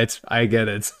too. All right, I get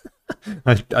it.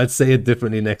 I'd say it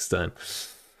differently next time.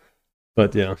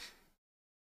 But yeah.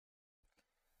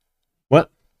 Well,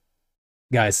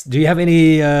 guys, do you have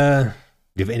any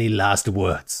last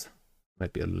words?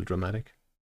 Might be a little dramatic.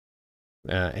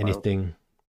 Anything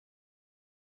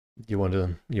you want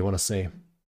to say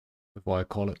before I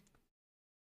call it?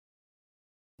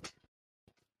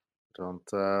 Don't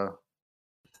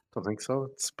think so.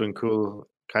 It's been cool,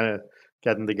 kind of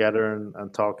getting together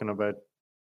and talking about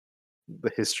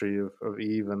the history of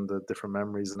Eve and the different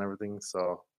memories and everything.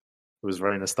 So it was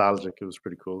very nostalgic. It was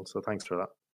pretty cool. So thanks for that.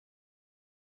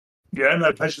 Yeah,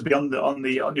 no, pleasure to be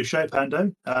on your show,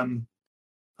 Pando.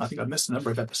 I think I missed a number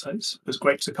of episodes. It was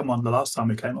great to come on the last time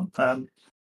we came on.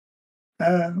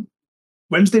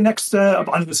 When's the next? I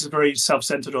know this is very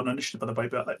self-centered on initiative, by the way,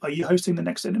 but are you hosting the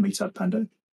next Init meetup, Pando?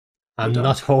 I'm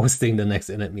not hosting the next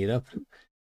Init meetup,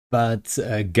 but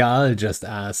Gal just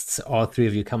asked, all three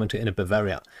of you coming to Init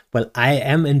Bavaria? Well, I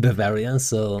am in Bavaria,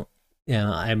 so yeah,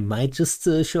 I might just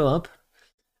show up.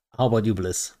 How about you,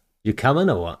 Bliss? You coming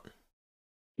or what?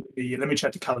 Let me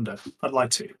check the calendar. I'd like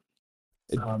to.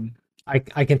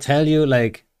 I can tell you,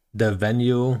 like, the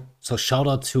venue. So shout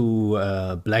out to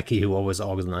Blackie, who always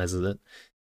organizes it.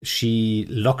 She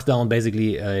locked down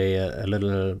basically a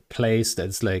little place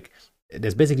that's like,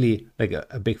 there's basically like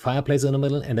a big fireplace in the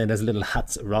middle, and then there's little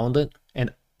huts around it,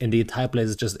 and the entire place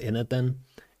is just in it then.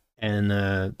 And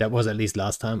that was at least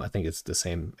last time. I think it's the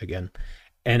same again.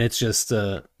 And it's just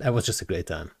that was just a great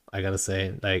time, I gotta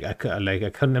say. Like, I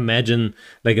couldn't imagine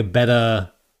like a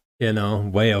better, you know,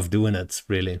 way of doing it,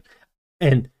 really.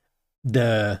 And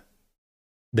the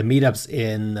meetups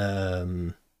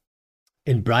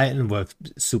in Brighton were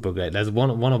super great. That's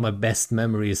one of my best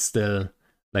memories still,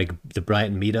 like the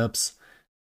Brighton meetups.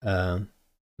 Man,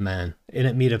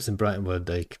 Init meetups in Brighton were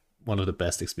like one of the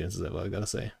best experiences ever, I gotta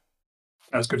say.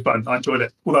 That was good fun. I enjoyed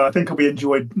it. Although I think we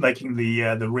enjoyed making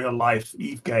the real life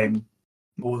Eve game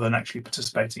more than actually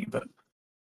participating, but it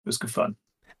was good fun.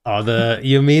 Oh,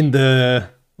 you mean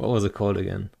what was it called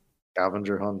again?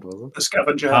 Scavenger hunt, was it? The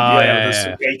scavenger hunt,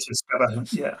 the gated scavenger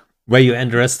hunt, yeah. where you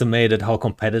underestimated how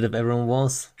competitive everyone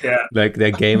was. Yeah. Like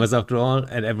they're gamers after all,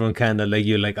 and everyone kind of like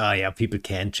you're like, oh yeah, people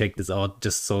can check this out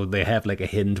just so they have like a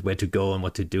hint where to go and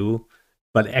what to do.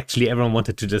 But actually, everyone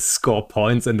wanted to just score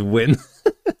points and win.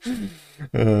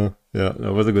 Yeah,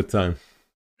 that was a good time.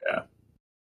 Yeah.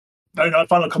 No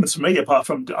final comments from me apart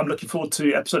from I'm looking forward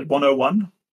to episode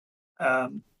 101.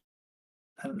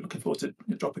 And looking forward to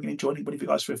dropping in and joining one of you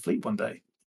guys for a fleet one day.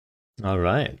 All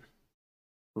right.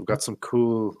 We've got some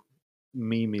cool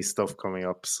meme stuff coming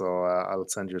up, so I'll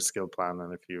send you a skill plan,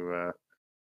 and if you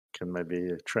can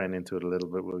maybe train into it a little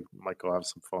bit, we might go have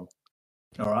some fun.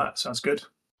 All right, sounds good.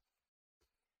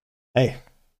 Hey,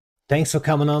 thanks for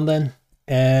coming on then.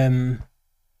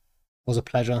 Was a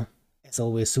pleasure. It's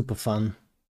always super fun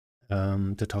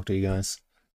to talk to you guys.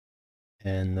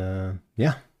 And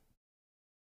yeah.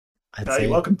 You're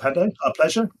welcome, Pendo. Our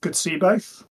pleasure. Good to see you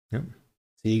both. Yep.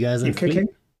 See you guys in Keep kicking.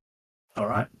 All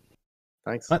right.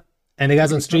 Thanks. Right. And the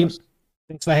guys on stream,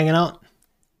 thanks for hanging out.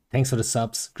 Thanks for the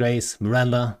subs. Grace,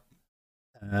 Miranda,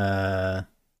 The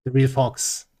Real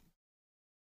Fox,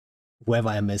 whoever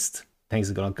I missed. Thanks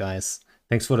a lot, guys.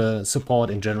 Thanks for the support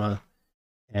in general.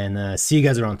 And see you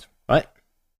guys around. All right.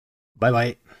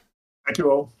 Bye-bye. Thank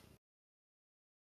you all.